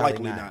not. Most Probably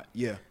likely not.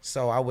 Yeah.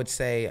 So I would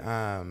say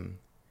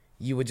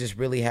you would just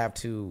really have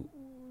to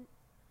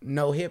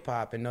know hip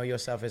hop and know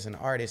yourself as an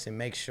artist and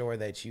make sure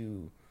that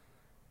you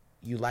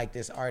like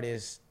this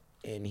artist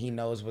and he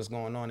knows what's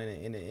going on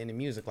in the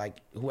music. Like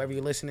whoever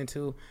you're listening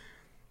to,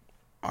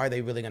 are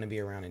they really going to be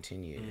around in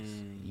 10 years?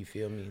 You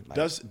feel me? Like,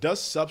 does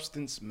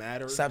substance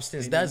matter?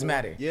 Substance anymore? does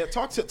matter. Yeah,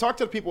 talk to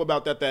the people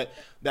about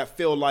that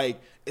feel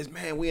like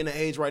we in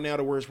the age right now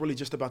to where it's really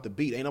just about the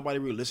beat. Ain't nobody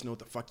really listening to what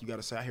the fuck you got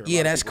to say. I hear a lot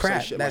of that's people say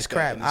crap. shit That's like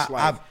crap. That,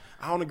 and it's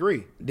I don't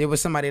agree. There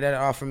was somebody that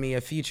offered me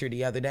a feature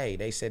the other day.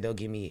 They said they'll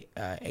give me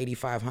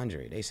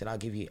 $8,500. They said I'll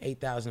give you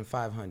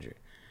 $8,500,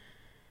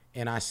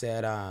 and I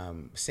said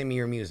send me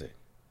your music.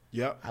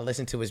 Yep. I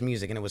listened to his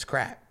music and it was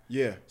crap.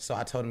 Yeah. So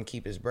I told him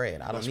keep his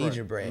bread. I That's don't need right.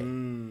 your bread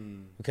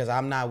because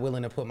I'm not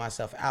willing to put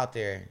myself out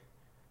there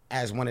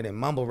as one of them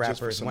mumble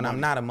rappers when I'm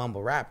not a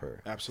mumble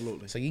rapper.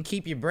 Absolutely. So you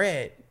keep your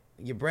bread.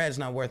 Your bread's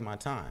not worth my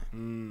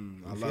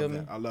time. I love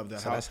that. I love that.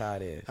 So that's how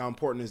it is. How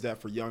important is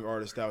that for young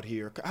artists out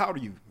here? How old are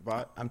you,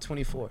 Vvibe? I'm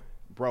 24.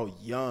 Bro,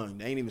 young.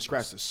 They ain't even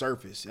scratched the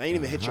surface. They ain't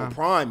even hit your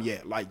prime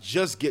yet. Like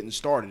just getting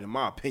started, in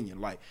my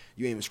opinion. Like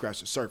you ain't even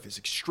scratched the surface.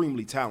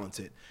 Extremely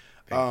talented.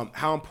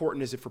 How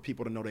important is it for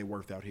people to know their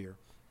worth out here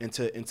and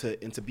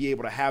to be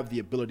able to have the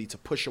ability to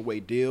push away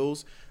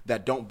deals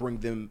that don't bring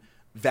them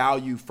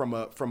value from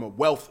a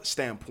wealth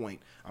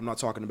standpoint? I'm not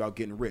talking about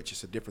getting rich.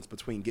 It's a difference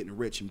between getting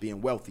rich and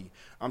being wealthy.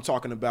 I'm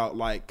talking about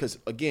because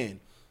again,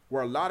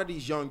 where a lot of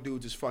these young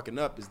dudes is fucking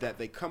up is that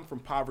they come from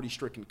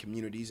poverty-stricken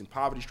communities and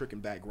poverty-stricken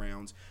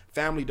backgrounds.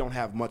 Family don't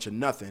have much or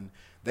nothing.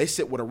 They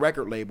sit with a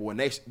record label and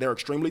they're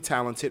extremely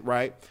talented,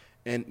 right?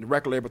 And the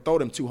record label throw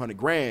them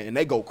 $200,000 and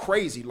they go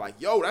crazy like,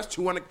 yo, that's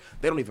 200.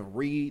 They don't even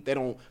read. They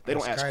don't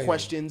ask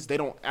questions. They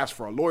don't ask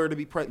for a lawyer to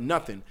be present.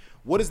 Nothing.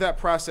 What is that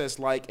process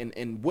like?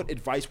 And what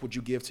advice would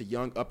you give to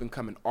young up and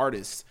coming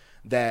artists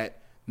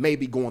that may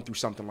be going through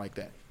something like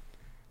that?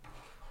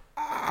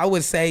 I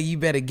would say you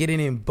better get it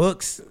in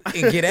books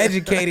and get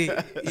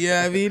educated. You know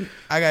what I mean?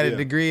 I got a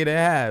degree to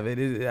have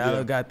it. I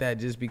don't got that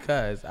just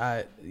because.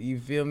 You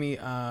feel me?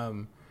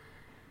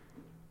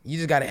 You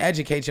just got to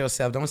educate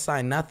yourself. Don't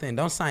sign nothing.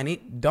 Don't sign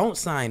it. Don't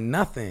sign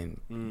nothing.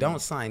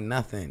 Don't sign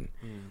nothing.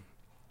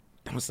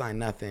 Don't sign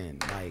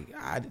nothing. Like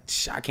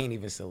I can't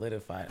even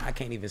solidify it. I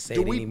can't even say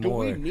it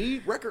anymore. Do we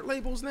need record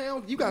labels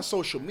now? You got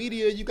social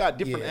media. You got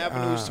different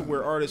avenues to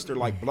where artists are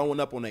like blowing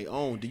up on their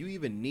own. Do you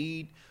even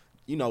need,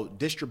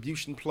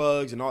 distribution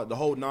plugs and all the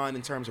whole nine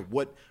in terms of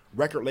what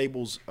record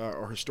labels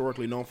are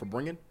historically known for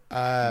bringing? Do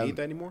you need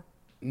that anymore?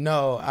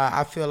 No,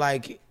 I feel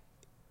like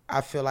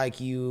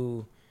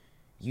you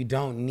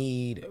don't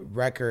need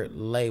record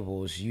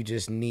labels. You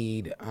just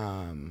need,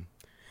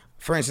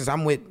 for instance,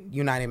 I'm with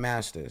United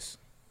Masters.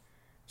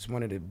 It's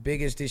one of the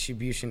biggest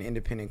distribution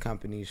independent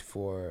companies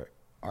for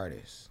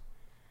artists.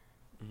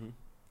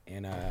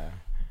 And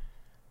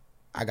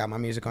I got my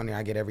music on there.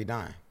 I get every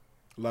dime.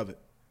 Love it.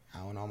 I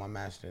own all my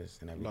masters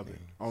and everything. Love it.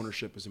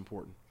 Ownership is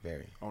important.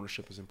 Very.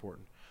 Ownership is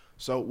important.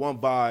 So One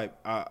Vvibe,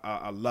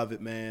 I love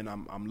it, man.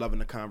 I'm loving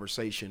the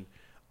conversation.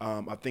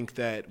 I think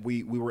that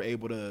we were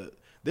able to.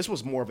 This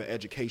was more of an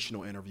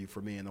educational interview for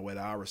me in the way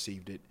that I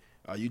received it.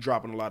 You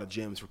dropping a lot of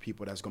gems for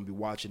people that's going to be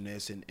watching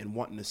this and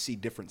wanting to see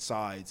different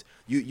sides.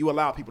 You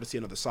allow people to see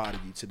another side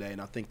of you today,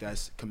 and I think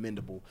that's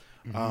commendable.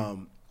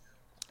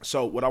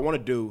 So what I want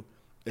to do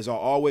is I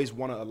always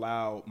want to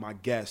allow my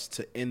guests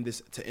to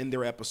end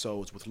their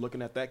episodes with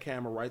looking at that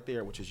camera right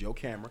there, which is your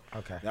camera.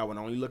 Okay. That one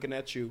only looking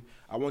at you.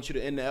 I want you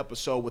to end the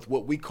episode with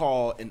what we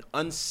call an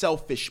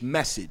unselfish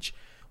message.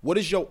 What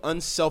is your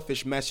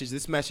unselfish message?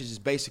 This message is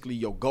basically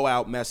your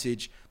go-out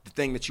message, the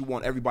thing that you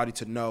want everybody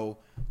to know,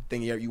 the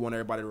thing you want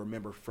everybody to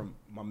remember from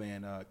my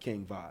man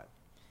King Vvibe.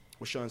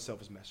 What's your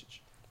unselfish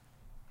message?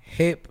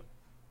 Hip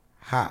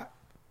hop.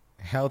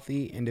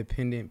 Healthy,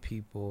 independent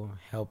people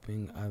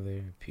helping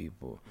other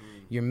people.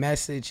 Your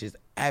message is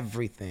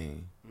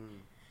everything.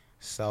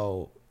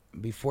 So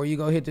before you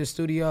go hit the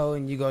studio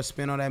and you go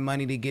spend all that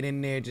money to get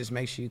in there, just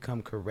make sure you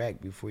come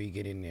correct before you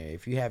get in there.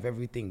 If you have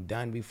everything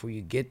done before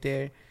you get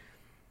there,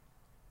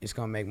 it's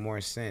gonna make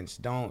more sense.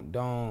 Don't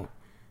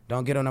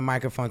get on the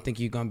microphone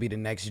thinking you're gonna be the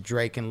next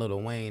Drake and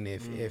Lil Wayne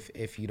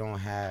if you don't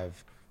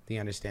have the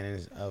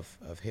understanding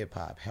of hip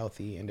hop.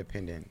 Healthy,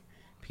 independent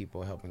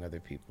people helping other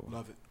people.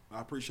 Love it. I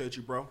appreciate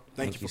you, bro.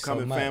 Thank you for so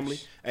coming, much. family.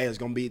 Hey, it's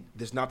gonna be.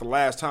 This not the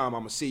last time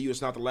I'm gonna see you.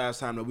 It's not the last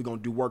time that we're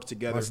gonna do work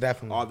together. Most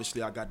definitely.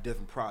 Obviously, I got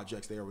different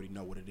projects. They already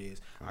know what it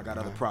is. I got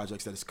other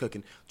projects that is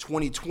cooking.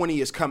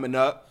 2020 is coming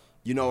up.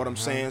 You know what I'm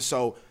saying?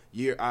 So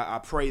I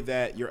pray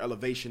that your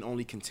elevation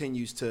only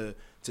continues to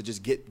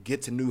just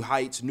get to new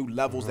heights, new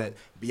levels that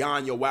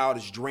beyond your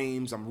wildest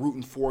dreams. I'm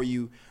rooting for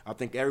you. I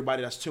think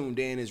everybody that's tuned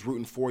in is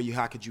rooting for you.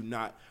 How could you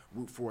not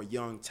root for a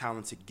young,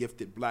 talented,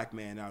 gifted black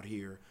man out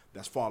here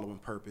that's following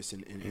purpose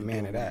and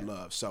doing what he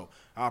loves? So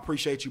I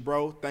appreciate you,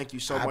 bro. Thank you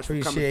so much for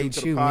coming through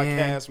to the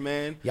podcast,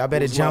 man. Y'all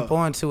better jump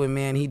onto it,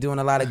 man. He doing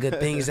a lot of good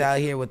things out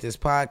here with this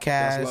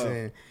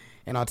podcast.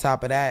 And on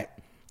top of that,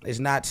 there's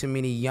not too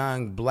many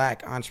young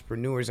black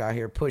entrepreneurs out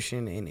here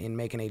pushing and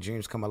making their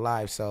dreams come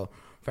alive. So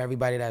for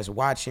everybody that's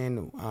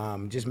watching,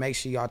 just make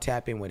sure y'all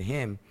tap in with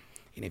him.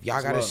 And if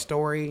y'all got a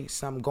story,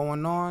 something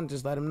going on,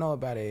 just let him know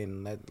about it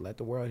and let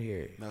the world hear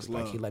it. That's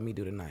like he let me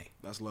do tonight.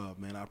 That's love,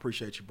 man. I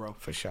appreciate you, bro.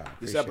 For sure.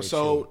 This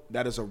episode,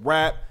 that is a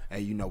wrap.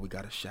 And you know we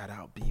got to shout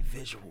out B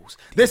Visuals.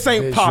 This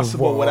ain't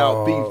possible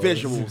without B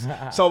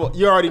Visuals. So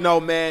you already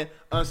know, man.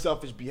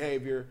 Unselfish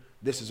behavior.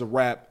 This is a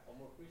wrap.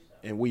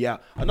 And we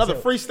out. Another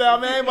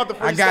freestyle, man. About the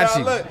freestyle. I got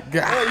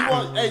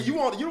you.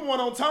 Look, you the one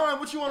on time.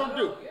 What you want to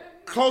do?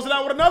 Close it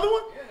out with another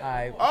one?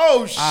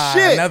 Oh,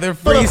 shit. Another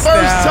freestyle. For the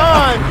first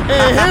time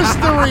in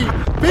history,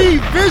 B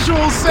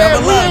Visuals said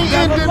we ain't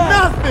ended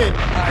nothing.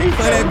 He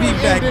said we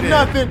ended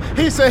nothing.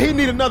 He said he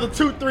need another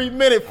 2-3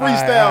 minute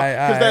freestyle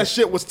because that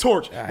shit was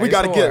torch. We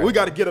got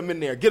to get him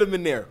in there. Get him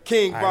in there.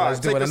 King Vvibe. Let's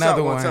do it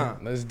another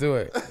one. Let's do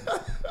it.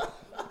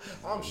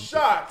 I'm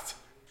shocked.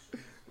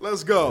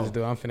 Let's go. Let's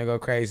do it. I'm finna go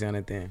crazy on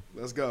it then.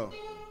 Let's go.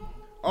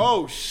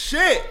 Oh,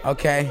 shit.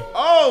 Okay.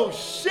 Oh,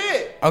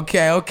 shit.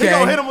 Okay. He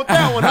gonna hit him with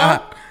that one,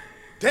 huh?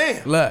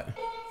 Damn. Look.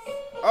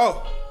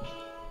 Oh.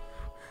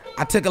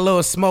 I took a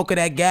little smoke of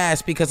that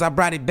gas because I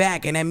brought it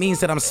back, and that means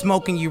that I'm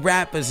smoking you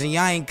rappers and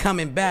y'all ain't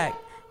coming back.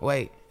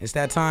 Wait, it's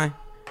that time?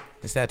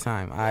 It's that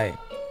time. All right.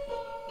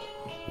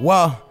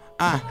 Whoa.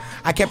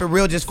 I kept it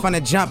real just from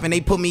the jump and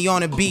they put me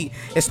on a beat.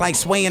 It's like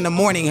Sway in the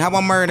morning, how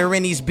I'm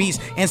murdering these beats.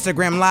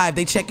 Instagram live,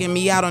 they checking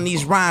me out on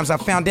these rhymes. I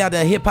found out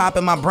that hip hop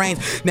in my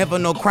brains, never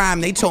no crime.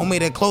 They told me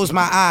to close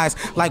my eyes.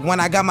 Like when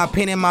I got my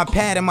pen and my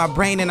pad in my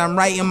brain and I'm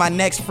writing my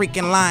next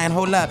freaking line.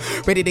 Hold up,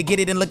 ready to get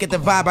it and look at the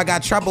vibe. I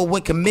got trouble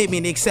with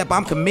commitment, except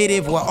I'm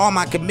committed with all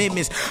my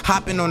commitments.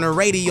 Hopping on the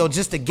radio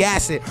just to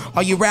gas it.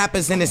 All you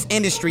rappers in this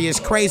industry is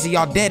crazy.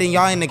 Y'all dead and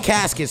y'all in the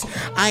caskets.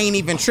 I ain't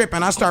even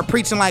tripping. I start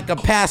preaching like a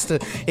pastor.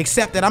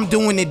 Except that I'm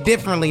doing it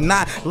differently,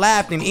 not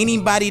laughing.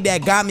 Anybody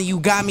that got me, you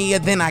got me,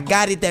 and then I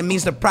got it. That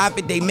means the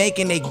profit they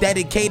making, they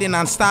dedicated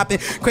on stopping.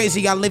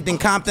 Crazy, I lived in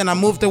Compton, I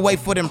moved away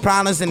for them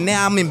problems, and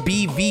now I'm in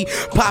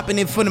BV, popping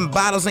it for them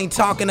bottles. Ain't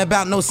talking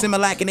about no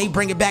Similac, and they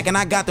bring it back, and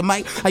I got the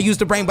mic. I used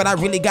the brain, but I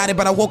really got it.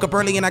 But I woke up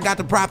early, and I got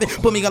the profit.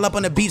 Put me all up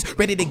on the beats,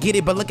 ready to get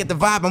it. But look at the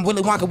vibe, I'm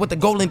Willy Wonka with the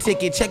golden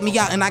ticket. Check me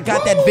out, and I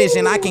got that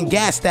vision. I can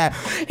gas that,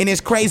 and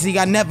it's crazy.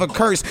 I never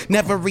curse,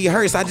 never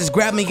rehearse. I just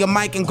grab me a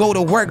mic and go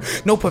to work.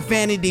 No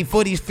profanity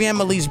for these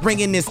families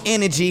bringing this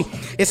energy.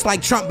 It's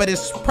like Trump, but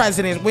it's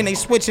president. When they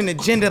switching the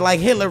gender like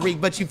Hillary,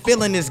 but you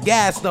feeling this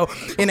gas though.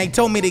 And they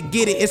told me to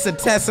get it. It's a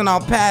test and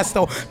I'll pass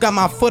though. Got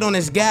my foot on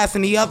this gas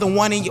and the other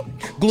one in your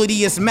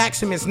gluteus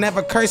maximus.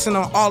 Never cursing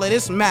on all of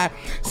this map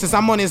since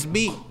I'm on this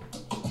beat.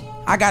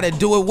 I gotta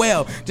do it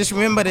well, just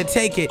remember to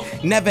take it,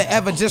 never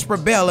ever just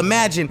rebel.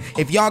 Imagine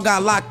if y'all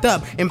got locked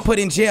up and put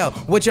in jail,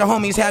 would your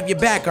homies have your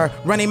back or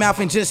run their mouth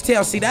and just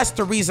tell? See, that's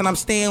the reason I'm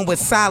staying with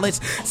Silence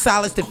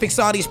to fix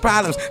all these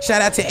problems.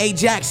 Shout out to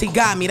Ajax, he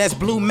got me, that's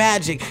Blue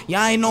Magic.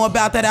 Y'all ain't know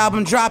about that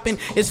album dropping?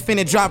 It's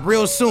finna drop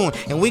real soon,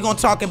 and we gon'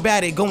 talk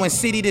about it, going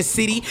city to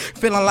city,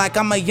 feeling like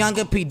I'm a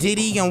younger P.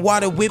 Diddy and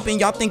water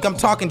whipping. Y'all think I'm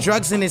talking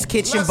drugs in this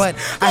kitchen, but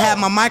I had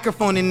my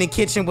microphone in the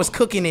kitchen, was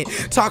cooking it,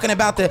 talking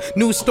about the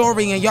new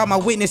story, and y'all my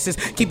witnesses,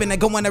 keeping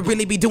it going. I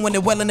really be doing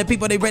it well, and the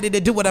people they ready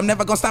to do it. I'm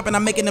never gonna stop, and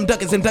I'm making them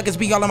duckets. Them duckets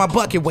be all in my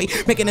bucket.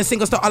 Wait, making the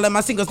singles to all of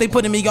my singles. They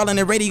putting me all on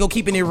the radio,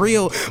 keeping it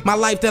real. My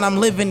life that I'm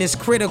living is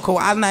critical.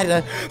 I need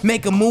to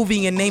make a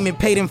movie and name it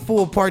Paid in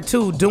Full Part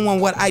 2. Doing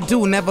what I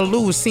do, never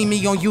lose. See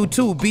me on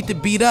YouTube, beat the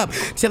beat up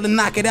till it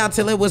knock it out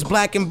till it was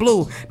black and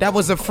blue. That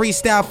was a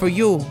freestyle for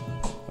you.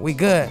 We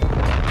good. King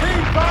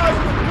Vvibe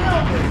in the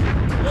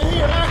building. They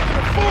here acting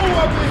a fool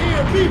up in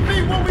here.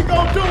 BP, what we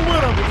gonna do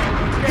with him?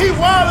 He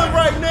wildin'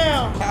 right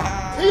now.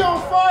 He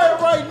on fire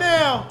right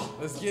now.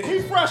 Let's get it.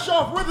 He fresh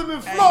off rhythm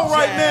and flow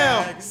right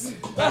now.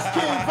 That's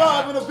King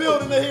Vvibe in the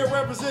building. They're here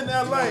representing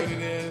LA.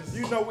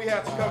 You know we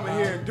have to come in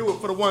here and do it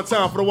for the one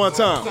time.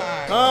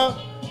 Huh?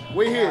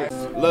 We here.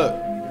 Look.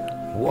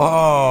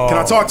 Whoa. Can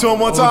I talk to him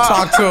one time?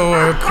 Talk to him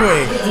real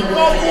quick.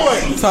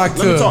 Oh boy. Talk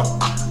to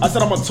him. I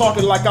said I'ma talk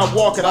it like I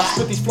walk it. I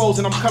spit these flows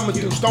and I'm coming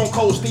through. Stone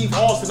Cold Steve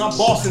Austin, I'm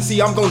Boston.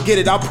 See, I'm gonna get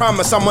it. I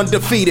promise I'm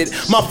undefeated.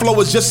 My flow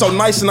is just so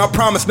nice and I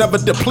promise never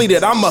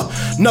depleted. I'm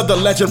another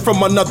legend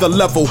from another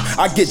level.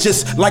 I get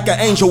just like an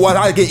angel while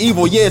I get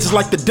evil. Yeah, it's just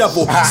like the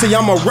devil. See,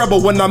 I'm a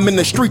rebel when I'm in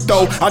the street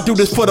though. I do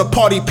this for the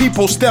party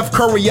people. Steph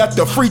Curry at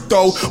the free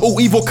throw. Ooh,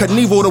 evil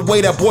Knievel, the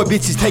way that boy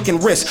bitch is taking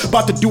risks.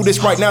 About to do this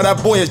right now.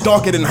 That boy is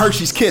darker than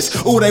Hershey's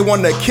Kiss. Ooh, they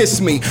wanna kiss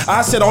me.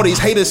 I said all these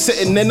haters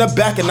sitting in the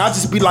back and I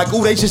just be like,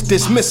 ooh, they just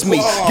dismiss me.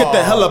 Get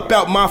the hell up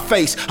out my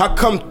face. I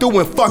come through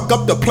and fuck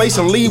up the place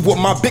and leave with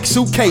my big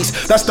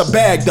suitcase. That's the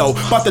bag though.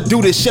 About to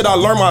do this shit. I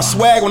learned my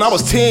swag when I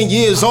was 10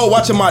 years old,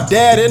 watching my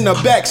dad in the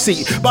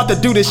backseat. About to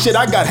do this shit.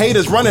 I got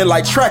haters running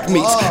like track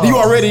meets. You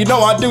already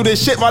know I do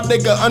this shit. My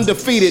nigga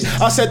undefeated.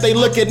 I said they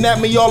looking at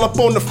me all up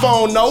on the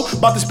phone. No,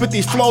 about to spit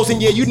these flows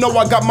and yeah, you know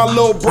I got my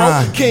little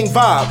bro King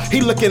Vvibe.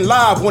 He looking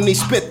live when he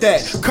spit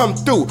that. Come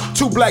through.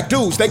 2 black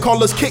dudes. They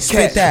call us Kit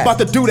Kat. About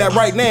to do that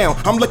right now.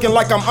 I'm looking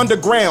like I'm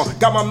underground.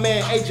 Got my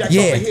man Ajax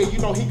over here. You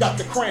know he got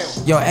the crown.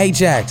 Yo,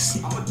 Ajax.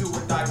 I'ma do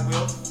what I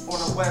will.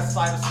 On the west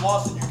side of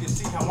Slauson, you can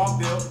see how I'm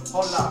built.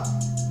 Hold up.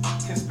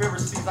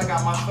 Conspiracies, I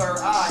got my third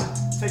eye.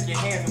 Take your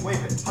hands and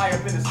wave it high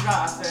up in the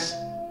sky. I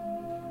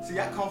said, see,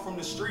 I come from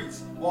the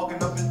streets.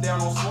 Walking up and down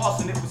on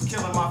Slauson, it was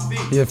killing my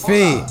feet. Your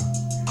feet.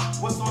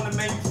 What's on the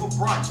menu for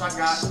brunch? I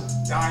got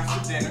dimes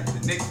for dinner,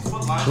 the Knicks for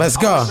lunch. Let's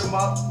go. I push them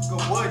up,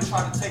 good wood,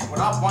 try to take what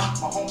I want.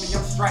 My homie,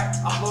 I'm strapped.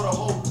 I blow the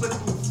whole clip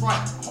through the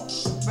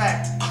front.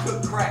 Back,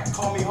 cook crack,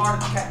 call me hard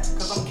cat,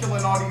 cause I'm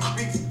killing all these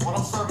beats while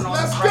I'm serving all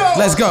this crack.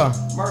 Let's go.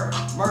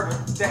 Murder,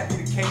 that be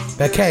the case.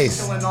 That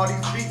case. Killing all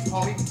these beats,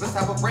 homie, let's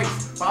have a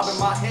race. Bobbing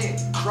my head,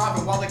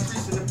 driving while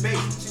increasing the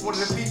bass. She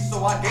wanted a piece,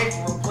 so I gave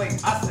her a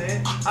plate.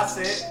 I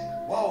said,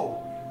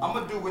 whoa,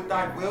 I'ma do what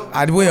I will.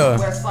 I will.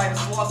 West side of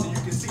Slauson,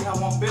 you can see how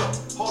I'm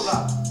built. Hold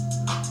up.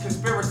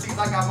 Conspiracies,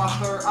 I got my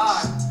third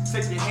eye.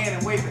 Take your hand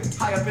and wave it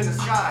high up in the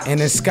sky. In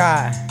the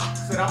sky.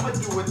 Said I'ma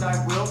do what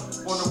I will.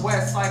 On the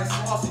west side of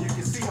Slauson, you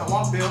can see how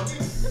I'm built.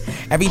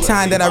 Every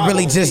time that I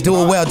really just do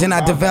it well, then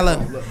I develop.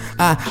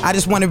 I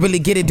just want to really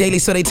get it daily,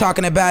 so they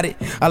talking about it.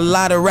 A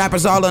lot of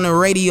rappers all on the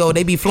radio,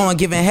 they be flowing,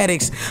 giving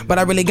headaches. But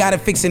I really gotta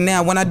fix it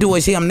now. When I do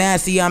it, see, I'm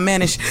nasty, I'm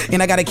managed,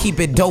 and I gotta keep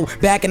it dope.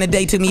 Back in the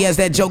day, took me as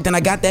that joke. Then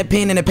I got that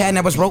pen and the pad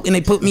that was wrote, and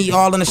they put me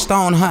all in a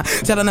stone,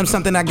 telling them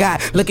something I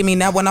got. Look at me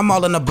now when I'm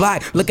all in the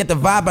block. Look at the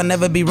vibe, I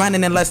never be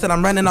running unless that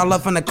I'm running all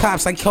up from the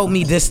cops. Like told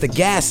me this to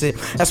gas it.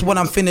 That's what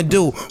I'm finna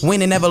do.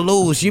 Win and never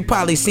lose. You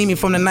probably see me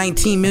from the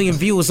 19 million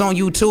views on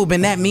YouTube,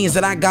 and that means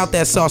that I got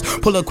that sauce.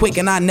 Pull it quick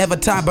and I never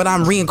tie, but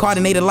I'm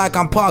reincarnated like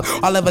I'm Paul.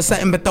 All of a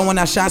sudden, but throwing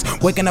out shots.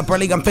 Waking up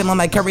early, I'm feeling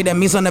like Curry. That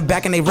means on the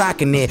back and they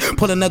rocking it.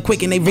 Pulling up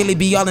quick and they really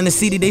be all in the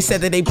city. They said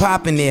that they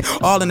popping it.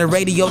 All in the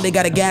radio, they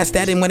got a gas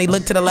that. And when they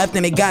look to the left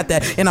and they got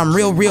that. And I'm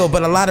real,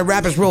 but a lot of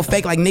rappers real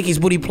fake like Nicki's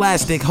booty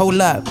plastic.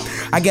 Hold up.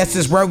 I guess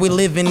this word we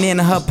living in,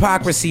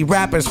 hypocrisy.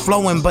 Rappers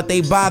flowing, but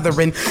they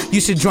bothering.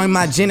 You should join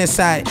my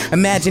genocide.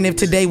 Imagine if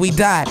today we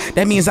died.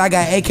 That means I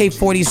got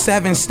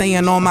AK-47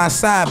 staying on my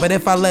side. But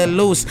if I let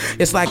loose,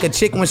 it's like a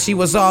chick when she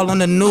was all on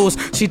the news.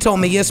 She told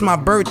me it's my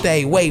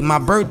birthday. Wait, my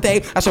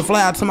birthday? I should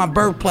fly out to my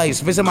birthplace,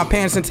 visit my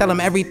parents and tell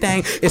them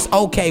everything is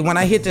okay. When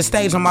I hit the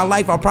stage on my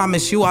life, I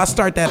promise you I'll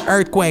start that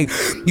earthquake.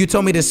 You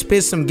told me to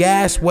spit some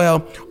gas,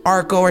 well,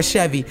 Arco or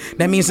Chevy.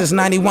 That means it's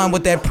 91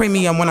 with that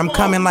premium when I'm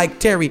coming like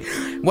Terry.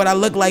 What I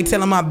look like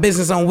telling my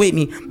business on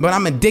Whitney, but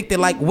I'm addicted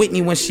like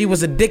Whitney when she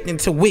was addicted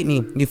to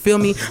Whitney. You feel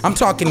me? I'm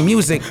talking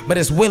music, but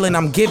it's willing,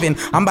 I'm giving.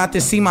 I'm about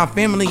to see my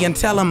family and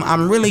tell them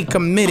I'm really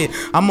committed.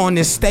 I'm on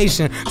this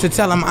station to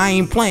tell them I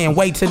ain't playing.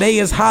 Wait, today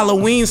is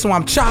Halloween, so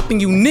I'm chopping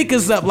you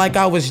niggas up like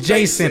I was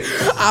Jason.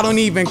 I don't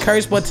even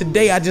curse, but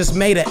today I just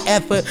made an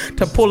effort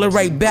to pull it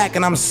right back,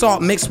 and I'm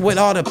salt mixed with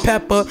all the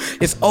pepper.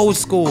 It's old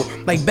school,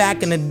 like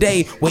back in the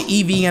day with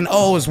Evie and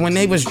O's when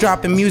they was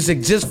dropping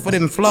music just for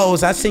them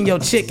flows. I seen your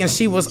chick and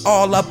she was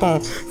all up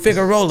on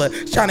Figueroa,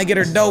 trying to get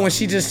her dough, and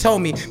she just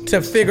told me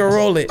to figure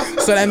roll it.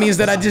 So that means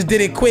that I just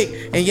did it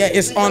quick, and yet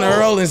it's on the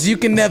rollings. You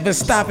can never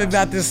stop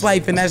about this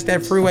life, and that's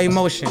that freeway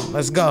motion.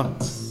 Let's go.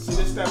 See,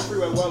 this that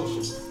freeway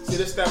motion. See,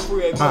 this that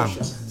freeway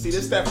motion. See,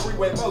 this that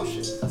freeway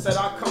motion. Said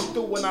I come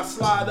through when I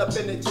slide up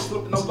in it, just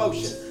with no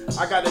lotion.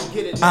 I gotta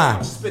get it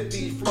now. Spit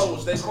these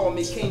flows. They call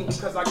me king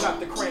because I got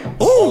the crown.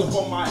 All up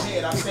on my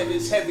head, I said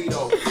it's heavy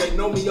though. They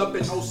know me up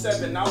in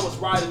 07. I was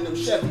riding them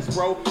Chevys,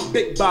 bro.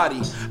 Big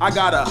body. I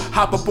gotta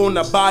hop up on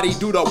the body,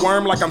 do the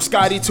worm like I'm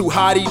Scotty too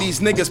hottie. These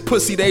niggas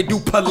pussy, they do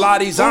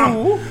Pilates.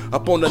 I'm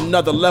up on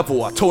another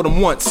level. I told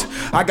them once,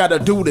 I gotta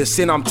do this,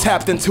 and I'm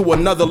tapped into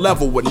another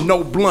level with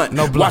no blunt.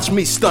 Watch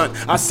me stunt.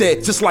 I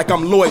said just like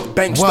I'm Lloyd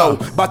Banks though.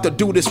 About to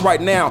do this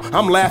right now.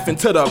 I'm laughing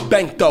to the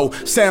bank though.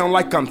 Sound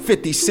like I'm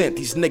 50 Cent.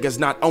 These niggas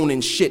not owning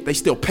shit. They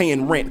still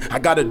paying rent. I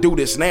gotta do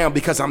this now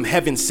because I'm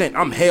heaven sent.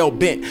 I'm hell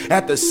bent.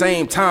 At the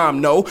same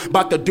time, no.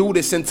 About to do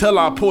this until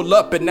I pull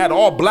up in that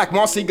all black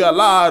Marcy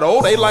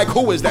Gallardo. They like,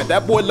 who is that?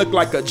 That boy look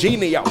like a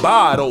genie out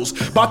bottles.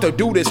 About to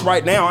do this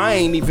right now. I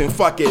ain't even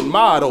fucking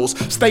models.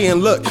 Stay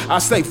and look. I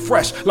stay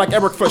fresh like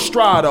Eric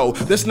Frustrado.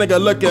 This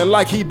nigga looking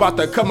like he about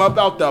to come up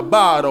out the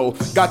bottle.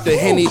 Got the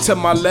Henny to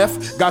my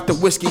left. Got the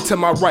whiskey to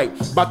my right.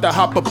 About to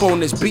hop up on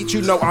this beat.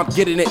 You know I'm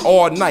getting it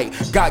all night.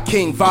 Got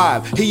King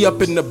Vvibe. He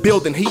up in the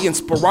building. He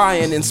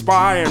inspiring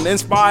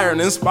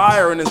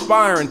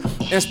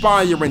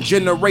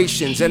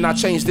generations. And I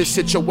changed this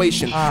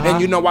situation.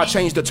 And you know I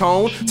changed the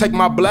tone. Take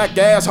my black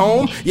ass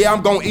home. Yeah,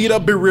 I'm gonna eat a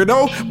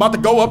burrito. About to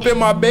go up in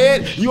my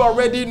bed. You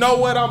already know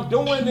what I'm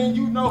doing and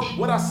you know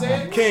what I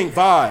said. King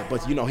Vvibe.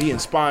 But you know he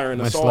inspiring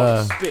us all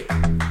to spit.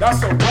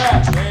 That's a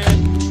rap,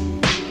 man.